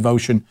great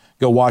devotion.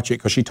 Go watch it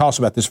because she talks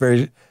about this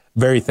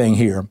very thing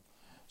here.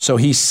 So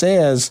he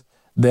says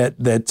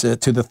that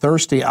to the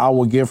thirsty I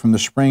will give from the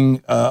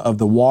spring of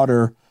the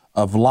water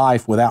of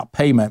life without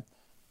payment.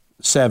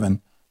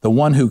 7, the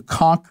one who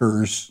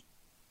conquers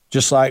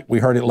just like we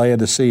heard at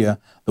Laodicea,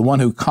 the one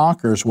who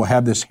conquers will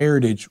have this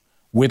heritage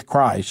with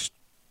Christ.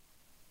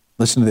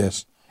 Listen to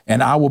this.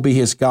 And I will be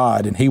his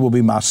God, and he will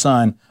be my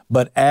son.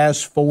 But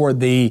as for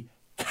the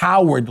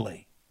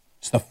cowardly,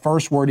 it's the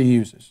first word he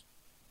uses.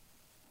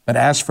 But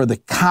as for the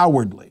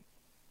cowardly,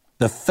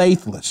 the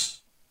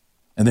faithless,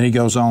 and then he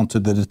goes on to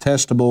the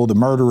detestable, the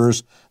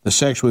murderers, the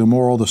sexually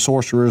immoral, the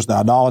sorcerers, the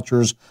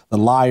idolaters, the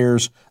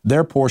liars,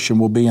 their portion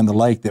will be in the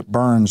lake that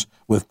burns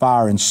with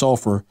fire and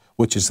sulfur,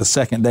 which is the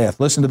second death.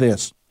 Listen to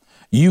this.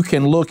 You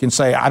can look and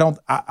say, I don't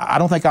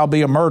think I'll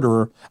be a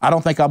murderer. I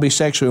don't think I'll be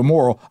sexually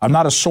immoral. I'm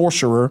not a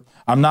sorcerer.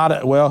 I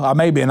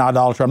may be an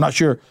idolater. I'm not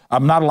sure.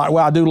 I'm not a liar.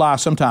 Well, I do lie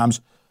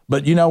sometimes.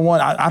 But you know what?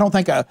 I don't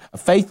think I'm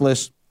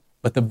faithless.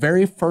 But the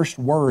very first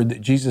word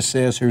that Jesus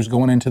says who's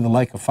going into the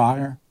lake of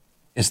fire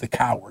is the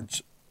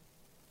cowards.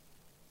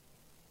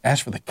 As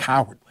for the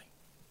cowardly,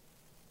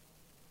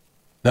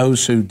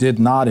 those who did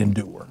not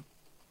endure,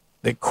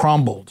 that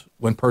crumbled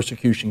when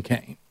persecution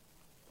came,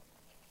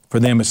 for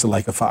them it's the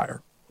lake of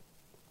fire.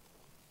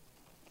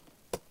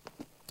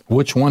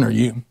 Which one are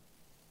you?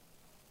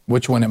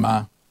 Which one am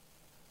I?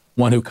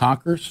 One who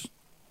conquers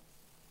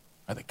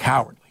or the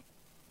cowardly?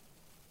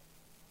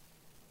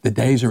 The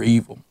days are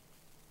evil.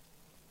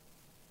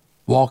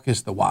 Walk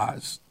as the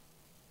wise,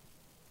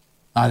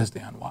 not as the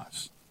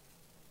unwise.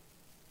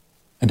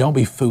 And don't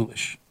be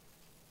foolish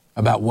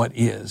about what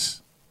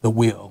is the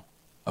will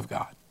of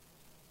God.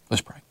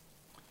 Let's pray.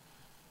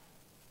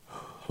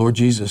 Lord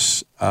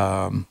Jesus,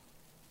 your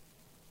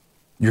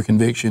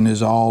conviction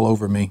is all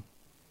over me.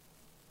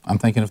 I'm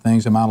thinking of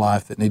things in my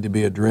life that need to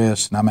be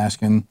addressed, and I'm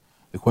asking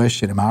the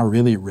question, am I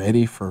really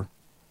ready for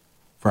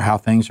how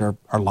things are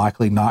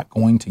likely not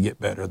going to get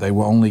better? They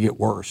will only get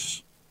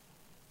worse.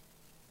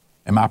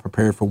 Am I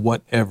prepared for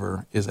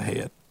whatever is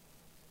ahead?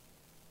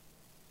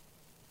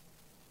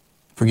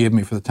 Forgive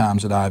me for the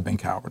times that I have been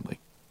cowardly.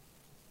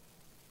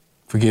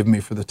 Forgive me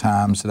for the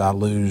times that I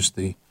lose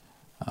the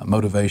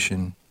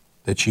motivation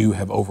that you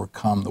have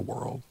overcome the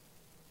world,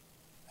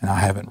 and I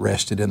haven't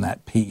rested in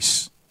that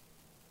peace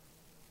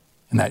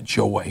and that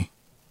joy.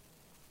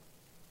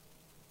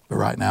 But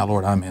right now,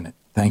 Lord, I'm in it.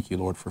 Thank you,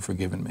 Lord, for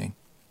forgiving me.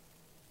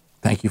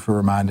 Thank you for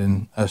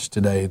reminding us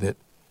today that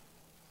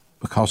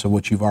because of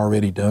what you've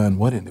already done,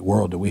 what in the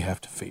world do we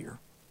have to fear?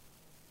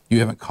 You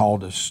haven't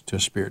called us to a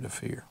spirit of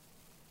fear.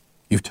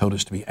 You've told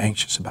us to be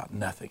anxious about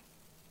nothing.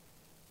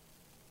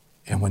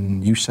 And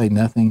when you say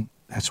nothing,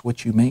 that's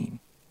what you mean.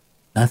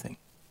 Nothing.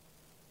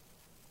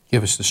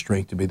 Give us the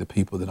strength to be the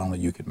people that only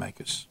you can make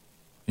us.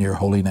 In your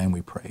holy name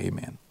we pray,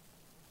 amen.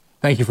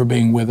 Thank you for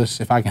being with us.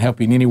 If I can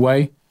help you in any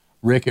way,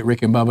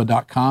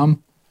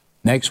 rick@rickandbubba.com.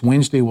 Next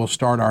Wednesday, we'll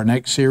start our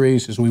next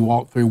series as we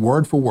walk through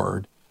word for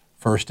word,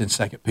 1st and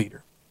 2nd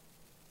Peter.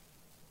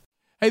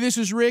 Hey, this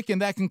is Rick,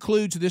 and that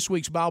concludes this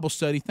week's Bible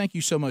study. Thank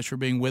you so much for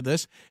being with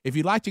us. If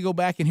you'd like to go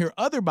back and hear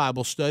other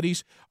Bible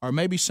studies, or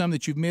maybe some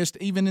that you've missed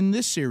even in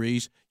this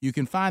series, you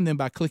can find them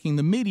by clicking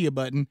the media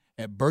button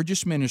at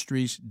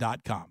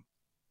burgessministries.com.